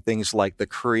saying things like the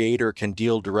creator can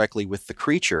deal directly with the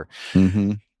creature.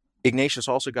 Mm-hmm. Ignatius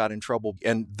also got in trouble,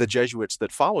 and the Jesuits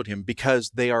that followed him,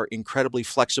 because they are incredibly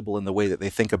flexible in the way that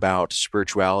they think about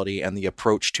spirituality and the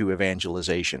approach to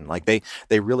evangelization. Like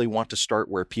they really want to start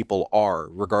where people are,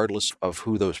 regardless of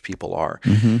who those people are.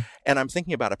 Mm-hmm. And I'm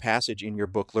thinking about a passage in your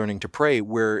book, Learning to Pray,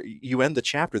 where you end the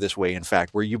chapter this way, in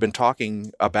fact, where you've been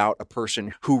talking about a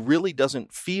person who really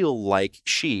doesn't feel like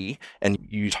she, and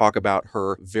you talk about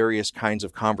her various kinds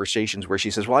of conversations where she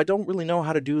says, well, I don't really know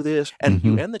how to do this. And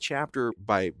you end the chapter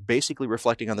by basically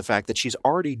reflecting on the fact that she's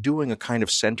already doing a kind of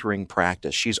centering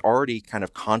practice. She's already kind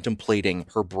of contemplating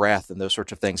her breath and those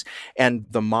sorts of things. And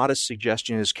the modest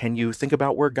suggestion is, can you think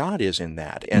about where God is in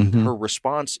that? And her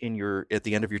response at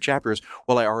the end of your chapter is,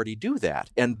 well, I already do that.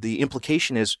 And the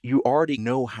implication is you already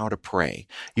know how to pray.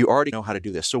 You already know how to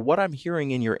do this. So what I'm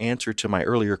hearing in your answer to my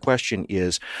earlier question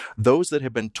is those that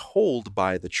have been told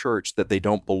by the church that they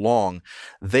don't belong,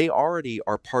 they already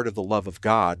are part of the love of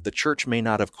God. The church may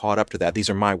not have caught up to that. These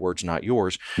are my words, not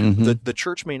yours. The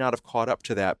church may not have caught up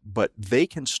to that, but they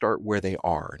can start where they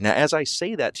are. Now, as I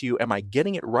say that to you, am I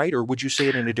getting it right, or would you say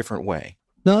it in a different way?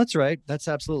 No, that's right. That's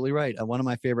absolutely right. One of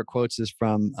my favorite quotes is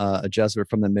from a Jesuit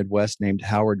from the Midwest named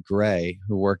Howard Gray,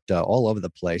 who worked all over the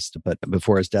place, but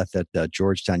before his death at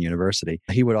Georgetown University.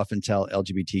 He would often tell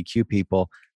LGBTQ people,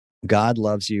 God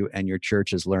loves you and your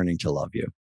church is learning to love you.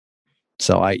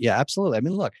 So absolutely. I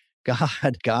mean, look,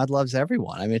 God loves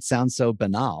everyone. I mean, it sounds so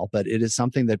banal, but it is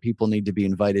something that people need to be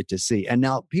invited to see. And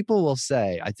now people will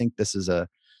say, I think this is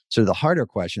so the harder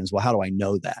question is, well, how do I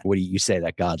know that? What do you say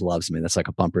that God loves me? That's like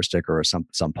a bumper sticker or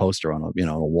some poster on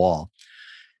a wall.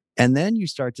 And then you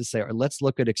start to say, let's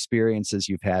look at experiences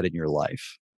you've had in your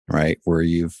life, right? Where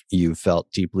you've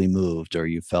felt deeply moved, or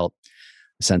you felt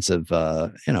a sense of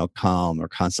calm or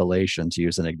consolation, to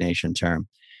use an Ignatian term.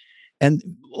 And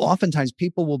oftentimes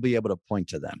people will be able to point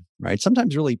to them, right?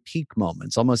 Sometimes really peak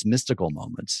moments, almost mystical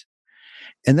moments.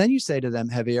 And then you say to them,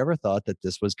 have you ever thought that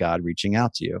this was God reaching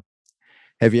out to you?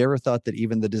 Have you ever thought that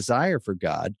even the desire for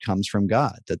God comes from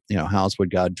God? That, how else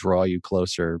would God draw you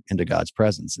closer into God's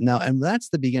presence? Now, and that's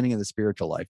the beginning of the spiritual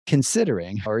life,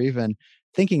 considering or even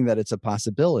thinking that it's a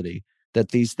possibility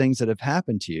that these things that have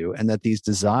happened to you and that these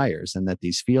desires and that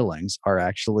these feelings are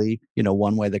actually,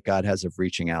 one way that God has of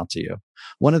reaching out to you.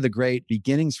 One of the great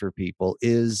beginnings for people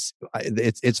is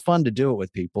it's fun to do it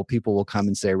with people. People will come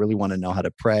and say, I really want to know how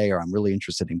to pray, or I'm really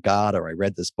interested in God, or I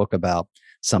read this book about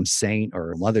some saint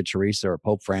or Mother Teresa or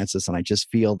Pope Francis, and I just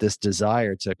feel this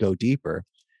desire to go deeper.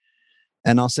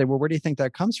 And I'll say, well, where do you think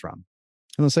that comes from?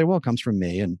 And they'll say, well, it comes from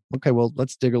me. And okay, well,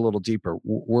 let's dig a little deeper.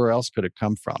 Where else could it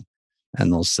come from? And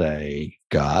they'll say,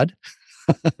 God.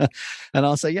 And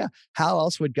I'll say, yeah, how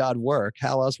else would God work?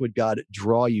 How else would God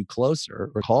draw you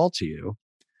closer or call to you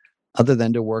other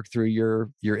than to work through your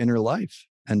inner life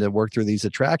and to work through these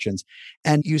attractions?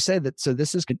 And you say that, so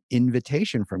this is an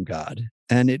invitation from God,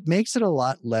 and it makes it a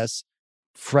lot less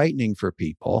frightening for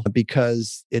people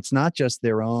because it's not just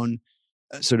their own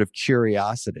sort of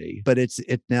curiosity, but it's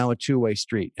now a two-way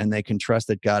street, and they can trust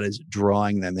that God is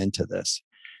drawing them into this.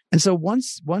 And so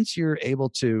once you're able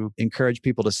to encourage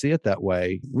people to see it that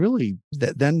way, really,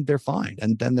 then they're fine,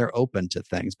 and then they're open to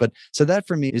things. But so that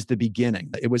for me is the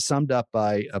beginning. It was summed up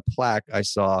by a plaque I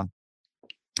saw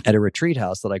at a retreat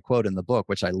house that I quote in the book,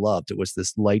 which I loved. It was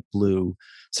this light blue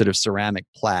sort of ceramic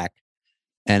plaque,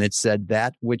 and it said,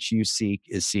 "That which you seek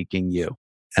is seeking you."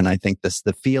 And I think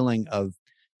the feeling of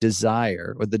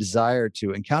desire, or the desire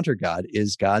to encounter God,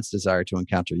 is God's desire to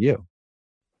encounter you.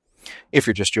 If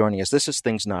you're just joining us, this is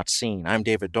Things Not Seen. I'm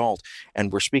David Dault,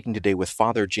 and we're speaking today with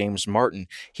Father James Martin.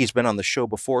 He's been on the show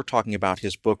before talking about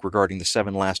his book regarding the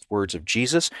 7 last words of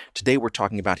Jesus. Today we're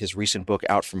talking about his recent book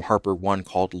out from Harper One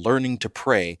called Learning to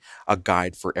Pray, A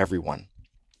Guide for Everyone.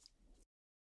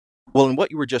 Well, in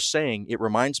what you were just saying, it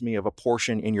reminds me of a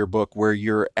portion in your book where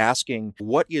you're asking,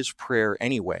 what is prayer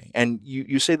anyway? And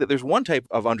you say that there's one type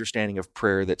of understanding of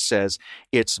prayer that says,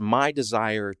 it's my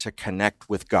desire to connect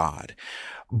with God.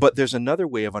 But there's another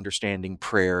way of understanding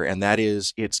prayer, and that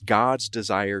is, it's God's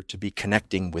desire to be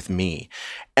connecting with me.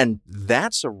 And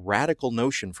that's a radical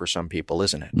notion for some people,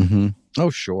 isn't it? Mm-hmm. Oh,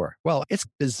 sure. Well, it's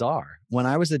bizarre. When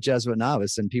I was a Jesuit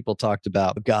novice and people talked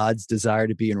about God's desire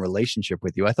to be in relationship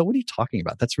with you, I thought, what are you talking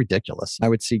about? That's ridiculous. I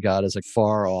would see God as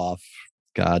far off.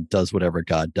 God does whatever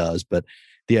God does. But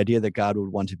the idea that God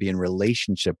would want to be in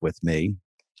relationship with me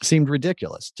seemed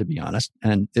ridiculous, to be honest.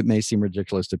 And it may seem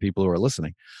ridiculous to people who are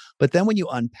listening. But then when you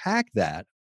unpack that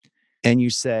and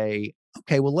you say,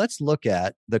 okay, well, let's look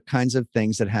at the kinds of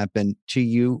things that happen to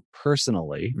you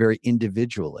personally, very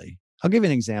individually. I'll give you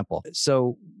an example.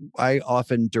 So I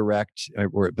often direct,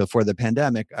 or before the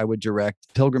pandemic, I would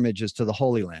direct pilgrimages to the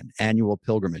Holy Land, annual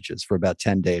pilgrimages for about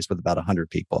 10 days with about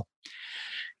 100 people.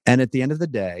 And at the end of the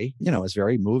day, it's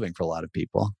very moving for a lot of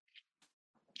people.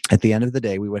 At the end of the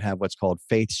day, we would have what's called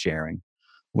faith sharing,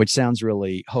 which sounds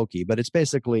really hokey, but it's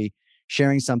basically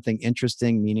sharing something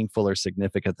interesting, meaningful, or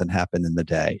significant that happened in the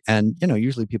day. And,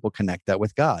 usually people connect that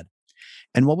with God.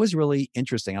 And what was really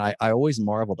interesting, I always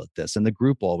marveled at this, and the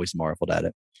group always marveled at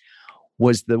it,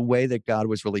 was the way that God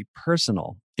was really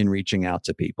personal in reaching out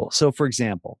to people. So, for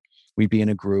example, we'd be in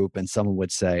a group and someone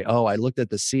would say, oh, I looked at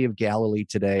the Sea of Galilee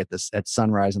today at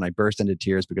sunrise and I burst into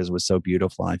tears because it was so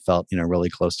beautiful and I felt, really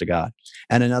close to God.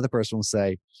 And another person will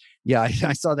say, yeah,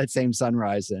 I saw that same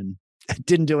sunrise and it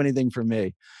didn't do anything for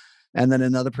me. And then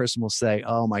another person will say,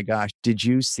 oh my gosh, did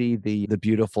you see the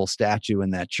beautiful statue in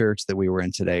that church that we were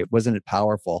in today? Wasn't it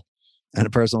powerful? And a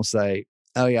person will say,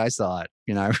 oh yeah, I saw it.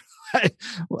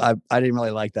 I didn't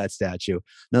really like that statue.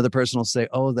 Another person will say,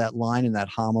 oh, that line in that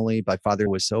homily by Father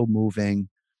was so moving.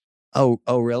 Oh,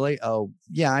 really? Oh,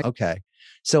 yeah. Okay.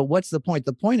 So what's the point?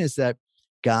 The point is that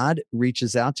God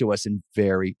reaches out to us in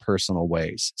very personal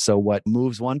ways. So what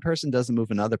moves one person doesn't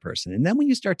move another person. And then when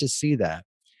you start to see that,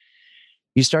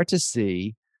 you start to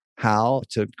see how,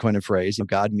 to coin a phrase,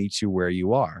 God meets you where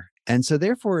you are. And so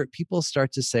therefore, people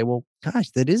start to say, well,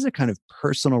 gosh, that is a kind of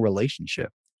personal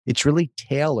relationship. It's really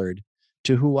tailored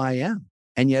to who I am.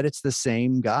 And yet it's the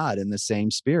same God and the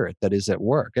same Spirit that is at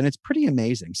work. And it's pretty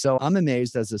amazing. So I'm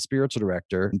amazed as a spiritual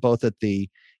director, both at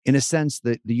in a sense,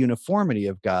 the uniformity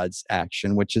of God's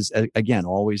action, which is, again,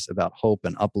 always about hope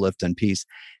and uplift and peace,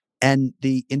 and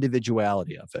the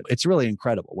individuality of it. It's really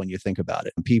incredible when you think about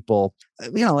it. People,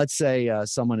 let's say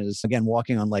someone is, again,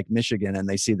 walking on Lake Michigan and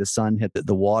they see the sun hit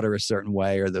the water a certain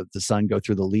way, or the sun go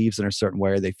through the leaves in a certain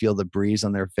way, or they feel the breeze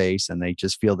on their face and they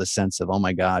just feel the sense of, oh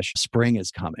my gosh, spring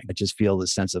is coming. I just feel the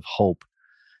sense of hope.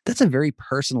 That's a very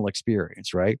personal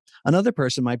experience, right? Another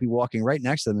person might be walking right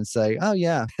next to them and say, oh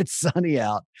yeah, it's sunny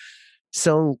out.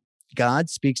 So God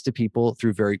speaks to people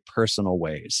through very personal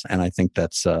ways. And I think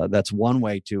that's one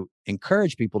way to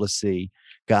encourage people to see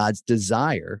God's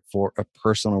desire for a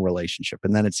personal relationship.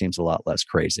 And then it seems a lot less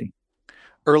crazy.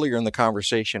 Earlier in the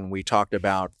conversation, we talked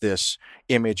about this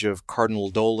image of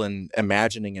Cardinal Dolan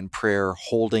imagining in prayer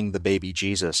holding the baby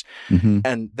Jesus. Mm-hmm.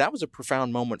 And that was a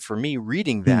profound moment for me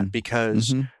reading that because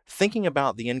Mm-hmm. thinking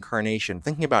about the incarnation,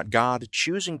 thinking about God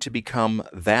choosing to become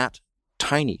that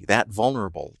tiny, that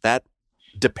vulnerable, that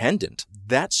dependent,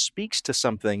 that speaks to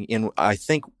something in, I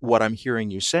think, what I'm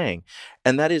hearing you saying.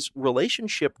 And that is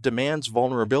relationship demands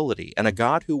vulnerability. And a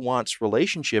God who wants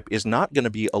relationship is not going to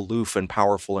be aloof and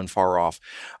powerful and far off.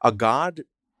 A God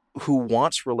who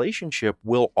wants relationship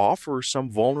will offer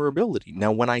some vulnerability.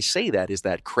 Now, when I say that, is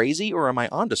that crazy or am I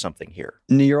onto something here?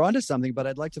 You're onto something, but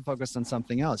I'd like to focus on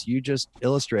something else. You just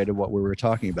illustrated what we were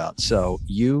talking about. So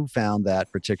you found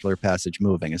that particular passage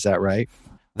moving. Is that right?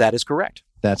 That is correct.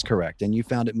 That's correct. And you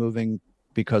found it moving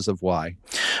because of why?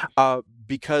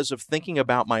 Because of thinking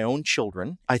about my own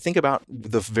children. I think about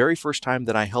the very first time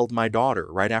that I held my daughter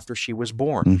right after she was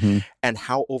born Mm-hmm. and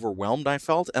how overwhelmed I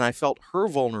felt. And I felt her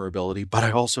vulnerability, but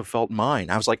I also felt mine.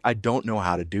 I was like, I don't know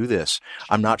how to do this.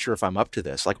 I'm not sure if I'm up to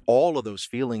this. Like all of those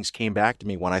feelings came back to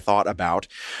me when I thought about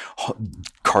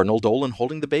Cardinal Dolan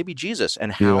holding the baby Jesus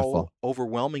and how Beautiful.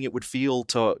 overwhelming it would feel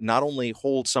to not only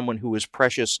hold someone who is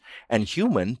precious and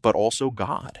human, but also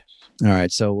God. All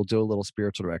right. So we'll do a little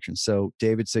spiritual direction. So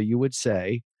David, so you would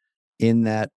say in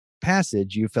that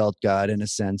passage, you felt God, in a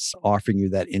sense, offering you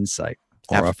that insight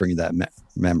or offering you that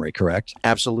memory, correct?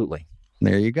 Absolutely.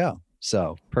 There you go.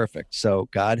 So perfect. So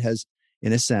God has,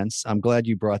 in a sense, I'm glad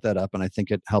you brought that up. And I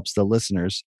think it helps the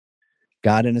listeners.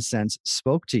 God, in a sense,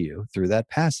 spoke to you through that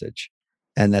passage.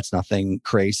 And that's nothing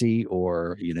crazy,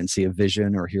 or you didn't see a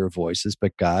vision or hear voices,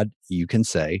 but God, you can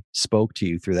say, spoke to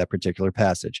you through that particular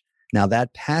passage. Now,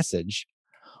 that passage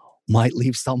might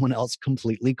leave someone else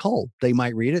completely cold. They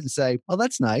might read it and say, oh,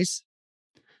 that's nice.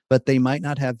 But they might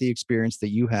not have the experience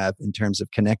that you have in terms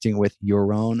of connecting with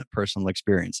your own personal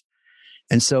experience.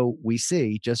 And so we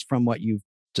see, just from what you've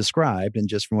described and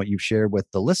just from what you've shared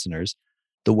with the listeners,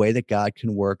 the way that God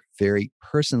can work very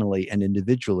personally and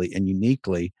individually and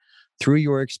uniquely through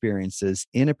your experiences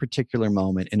in a particular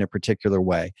moment, in a particular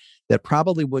way, that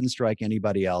probably wouldn't strike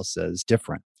anybody else as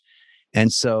different.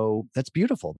 And so that's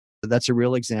beautiful. That's a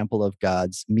real example of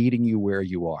God's meeting you where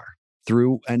you are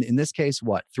through, and in this case,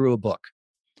 what? Through a book.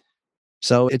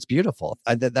 So it's beautiful.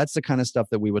 That's the kind of stuff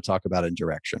that we would talk about in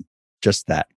direction. Just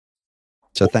that.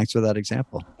 So thanks for that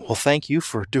example. Well, thank you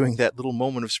for doing that little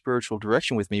moment of spiritual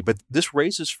direction with me. But this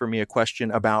raises for me a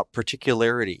question about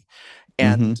particularity.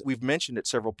 And we've mentioned at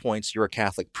several points, you're a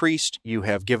Catholic priest, you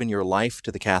have given your life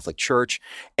to the Catholic Church,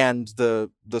 and the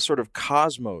sort of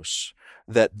cosmos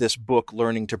that this book,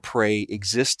 Learning to Pray,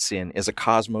 exists in is a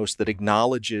cosmos that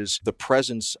acknowledges the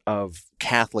presence of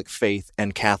Catholic faith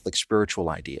and Catholic spiritual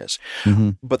ideas.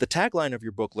 Mm-hmm. But the tagline of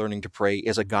your book, Learning to Pray,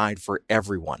 is a guide for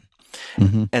everyone.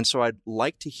 Mm-hmm. And so I'd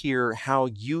like to hear how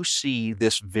you see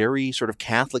this very sort of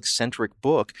Catholic-centric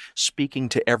book speaking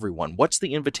to everyone. What's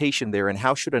the invitation there, and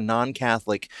how should a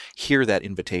non-Catholic hear that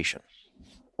invitation?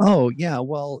 Oh, yeah.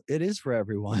 Well, it is for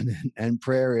everyone. And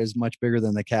prayer is much bigger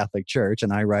than the Catholic Church.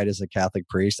 And I write as a Catholic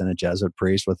priest and a Jesuit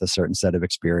priest with a certain set of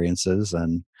experiences,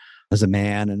 and as a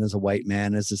man and as a white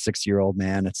man, as a 60-year-old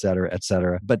man, et cetera, et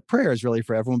cetera. But prayer is really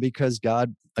for everyone because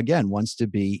God, again, wants to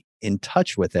be in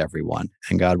touch with everyone,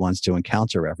 and God wants to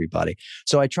encounter everybody.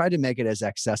 So I try to make it as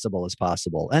accessible as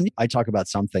possible. And I talk about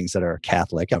some things that are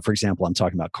Catholic. For example, I'm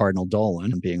talking about Cardinal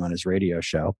Dolan and being on his radio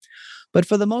show. But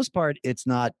for the most part, it's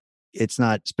not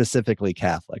specifically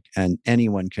Catholic, and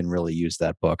anyone can really use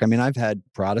that book. I mean, I've had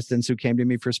Protestants who came to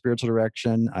me for spiritual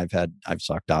direction. I've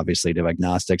talked obviously to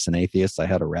agnostics and atheists. I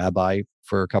had a rabbi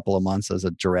for a couple of months as a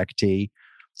directee.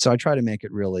 So I try to make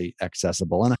it really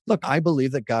accessible. And look, I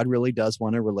believe that God really does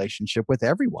want a relationship with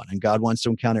everyone, and God wants to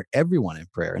encounter everyone in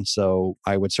prayer. And so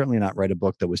I would certainly not write a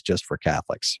book that was just for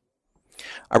Catholics.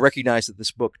 I recognize that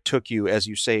this book took you, as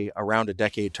you say, around a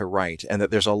decade to write, and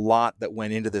that there's a lot that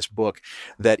went into this book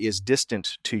that is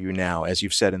distant to you now, as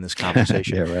you've said in this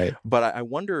conversation. Yeah, right. But I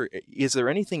wonder, is there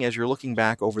anything as you're looking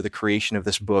back over the creation of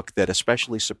this book that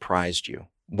especially surprised you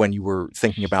when you were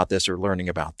thinking about this or learning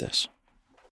about this?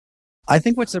 I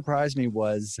think what surprised me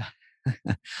was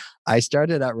I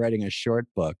started out writing a short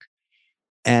book,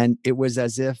 and it was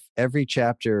as if every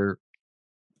chapter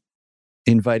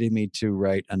invited me to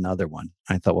write another one.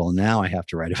 I thought, well, now I have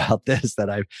to write about this.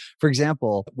 For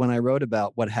example, when I wrote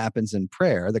about what happens in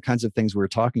prayer, the kinds of things we're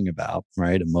talking about,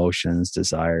 right? Emotions,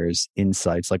 desires,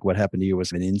 insights, like what happened to you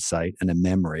was an insight and a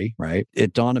memory, right?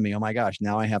 It dawned on me, oh my gosh,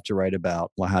 now I have to write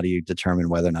about, well, how do you determine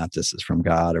whether or not this is from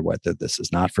God or whether this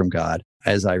is not from God?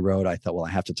 As I wrote, I thought, well,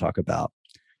 I have to talk about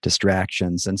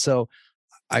distractions. And so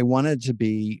I wanted to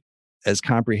be as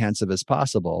comprehensive as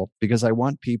possible because I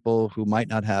want people who might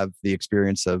not have the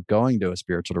experience of going to a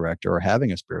spiritual director or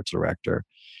having a spiritual director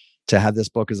to have this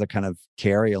book as a kind of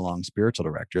carry along spiritual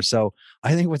director. So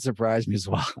I think what surprised me is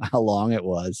how long it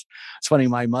was. It's funny.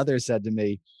 My mother said to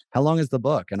me, how long is the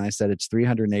book? And I said, it's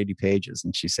 380 pages.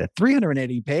 And she said,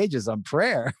 380 pages on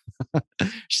prayer?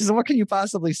 She said, what can you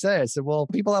possibly say? I said, well,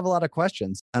 people have a lot of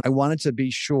questions. And I wanted to be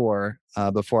sure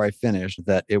before I finished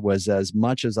that it was as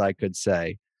much as I could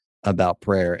say about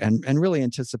prayer and really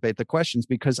anticipate the questions,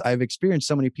 because I've experienced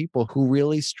so many people who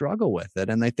really struggle with it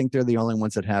and they think they're the only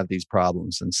ones that have these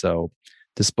problems. And so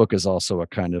this book is also a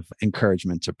kind of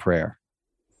encouragement to prayer.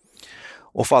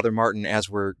 Well, Father Martin, as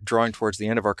we're drawing towards the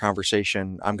end of our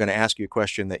conversation, I'm going to ask you a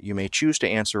question that you may choose to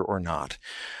answer or not.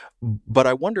 But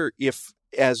I wonder if,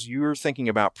 as you're thinking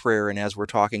about prayer and as we're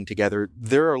talking together,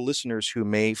 there are listeners who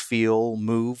may feel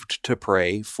moved to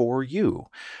pray for you.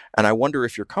 And I wonder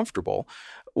if you're comfortable.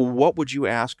 What would you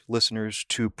ask listeners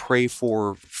to pray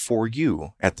for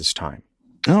you at this time?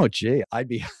 Oh, gee, I'm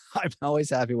always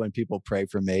happy when people pray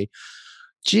for me.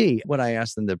 Gee, what I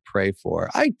ask them to pray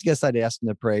for? I guess I'd ask them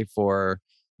to pray for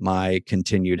my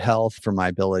continued health, for my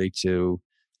ability to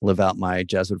live out my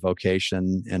Jesuit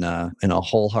vocation in a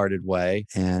wholehearted way.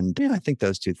 And I think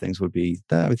those two things would be,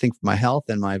 I think my health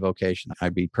and my vocation,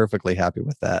 I'd be perfectly happy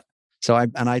with that. So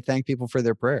I thank people for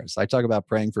their prayers. I talk about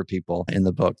praying for people in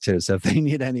the book too. So if they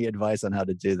need any advice on how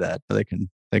to do that, they can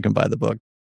buy the book.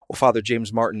 Well, Father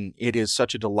James Martin, it is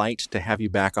such a delight to have you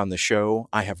back on the show.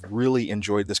 I have really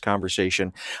enjoyed this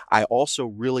conversation. I also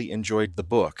really enjoyed the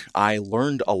book. I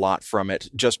learned a lot from it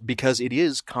just because it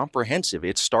is comprehensive.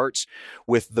 It starts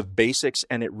with the basics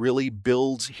and it really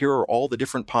builds, here are all the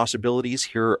different possibilities,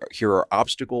 here are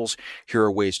obstacles, here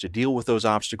are ways to deal with those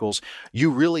obstacles.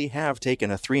 You really have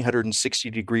taken a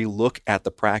 360-degree look at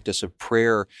the practice of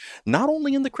prayer, not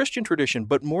only in the Christian tradition,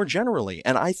 but more generally.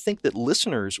 And I think that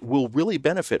listeners will really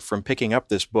benefit from picking up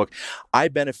this book. I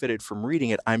benefited from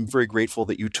reading it. I'm very grateful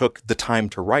that you took the time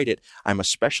to write it. I'm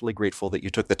especially grateful that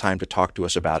you took the time to talk to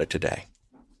us about it today.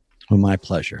 Well, my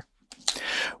pleasure.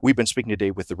 We've been speaking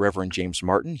today with the Reverend James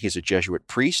Martin. He's a Jesuit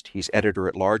priest. He's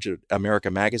editor-at-large at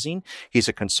America Magazine. He's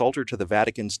a consultor to the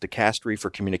Vatican's Dicastery for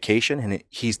Communication, and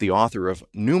he's the author of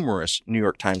numerous New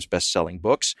York Times best-selling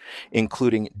books,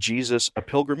 including Jesus, A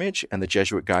Pilgrimage, and The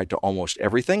Jesuit Guide to Almost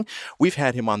Everything. We've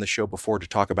had him on the show before to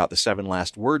talk about the 7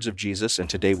 last words of Jesus, and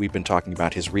today we've been talking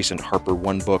about his recent Harper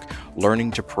One book,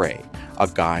 Learning to Pray, A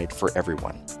Guide for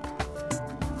Everyone.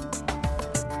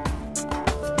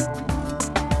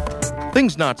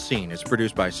 Things Not Seen is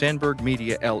produced by Sandberg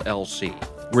Media, LLC.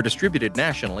 We're distributed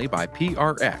nationally by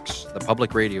PRX, the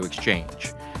Public Radio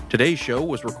Exchange. Today's show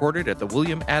was recorded at the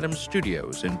William Adams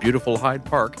Studios in beautiful Hyde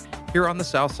Park, here on the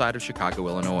south side of Chicago,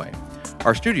 Illinois.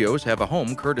 Our studios have a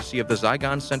home courtesy of the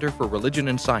Zygon Center for Religion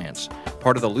and Science,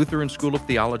 part of the Lutheran School of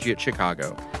Theology at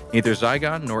Chicago. Neither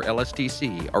Zygon nor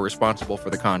LSTC are responsible for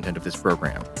the content of this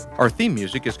program. Our theme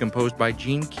music is composed by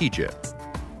Gene Kija.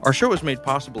 Our show is made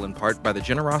possible in part by the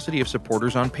generosity of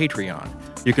supporters on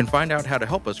Patreon. You can find out how to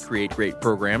help us create great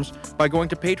programs by going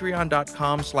to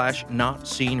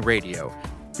patreon.com/notseenradio.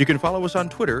 You can follow us on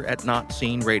Twitter at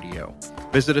notseenradio.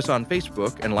 Visit us on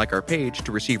Facebook and like our page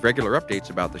to receive regular updates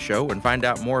about the show and find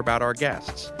out more about our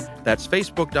guests. That's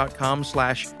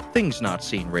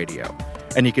facebook.com/thingsnotseenradio.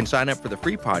 And you can sign up for the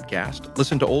free podcast,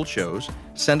 listen to old shows,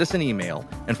 send us an email,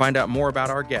 and find out more about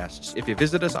our guests if you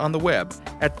visit us on the web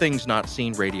at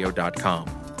thingsnotseenradio.com.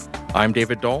 I'm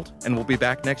David Dalt, and we'll be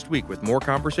back next week with more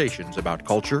conversations about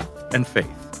culture and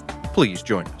faith. Please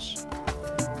join us.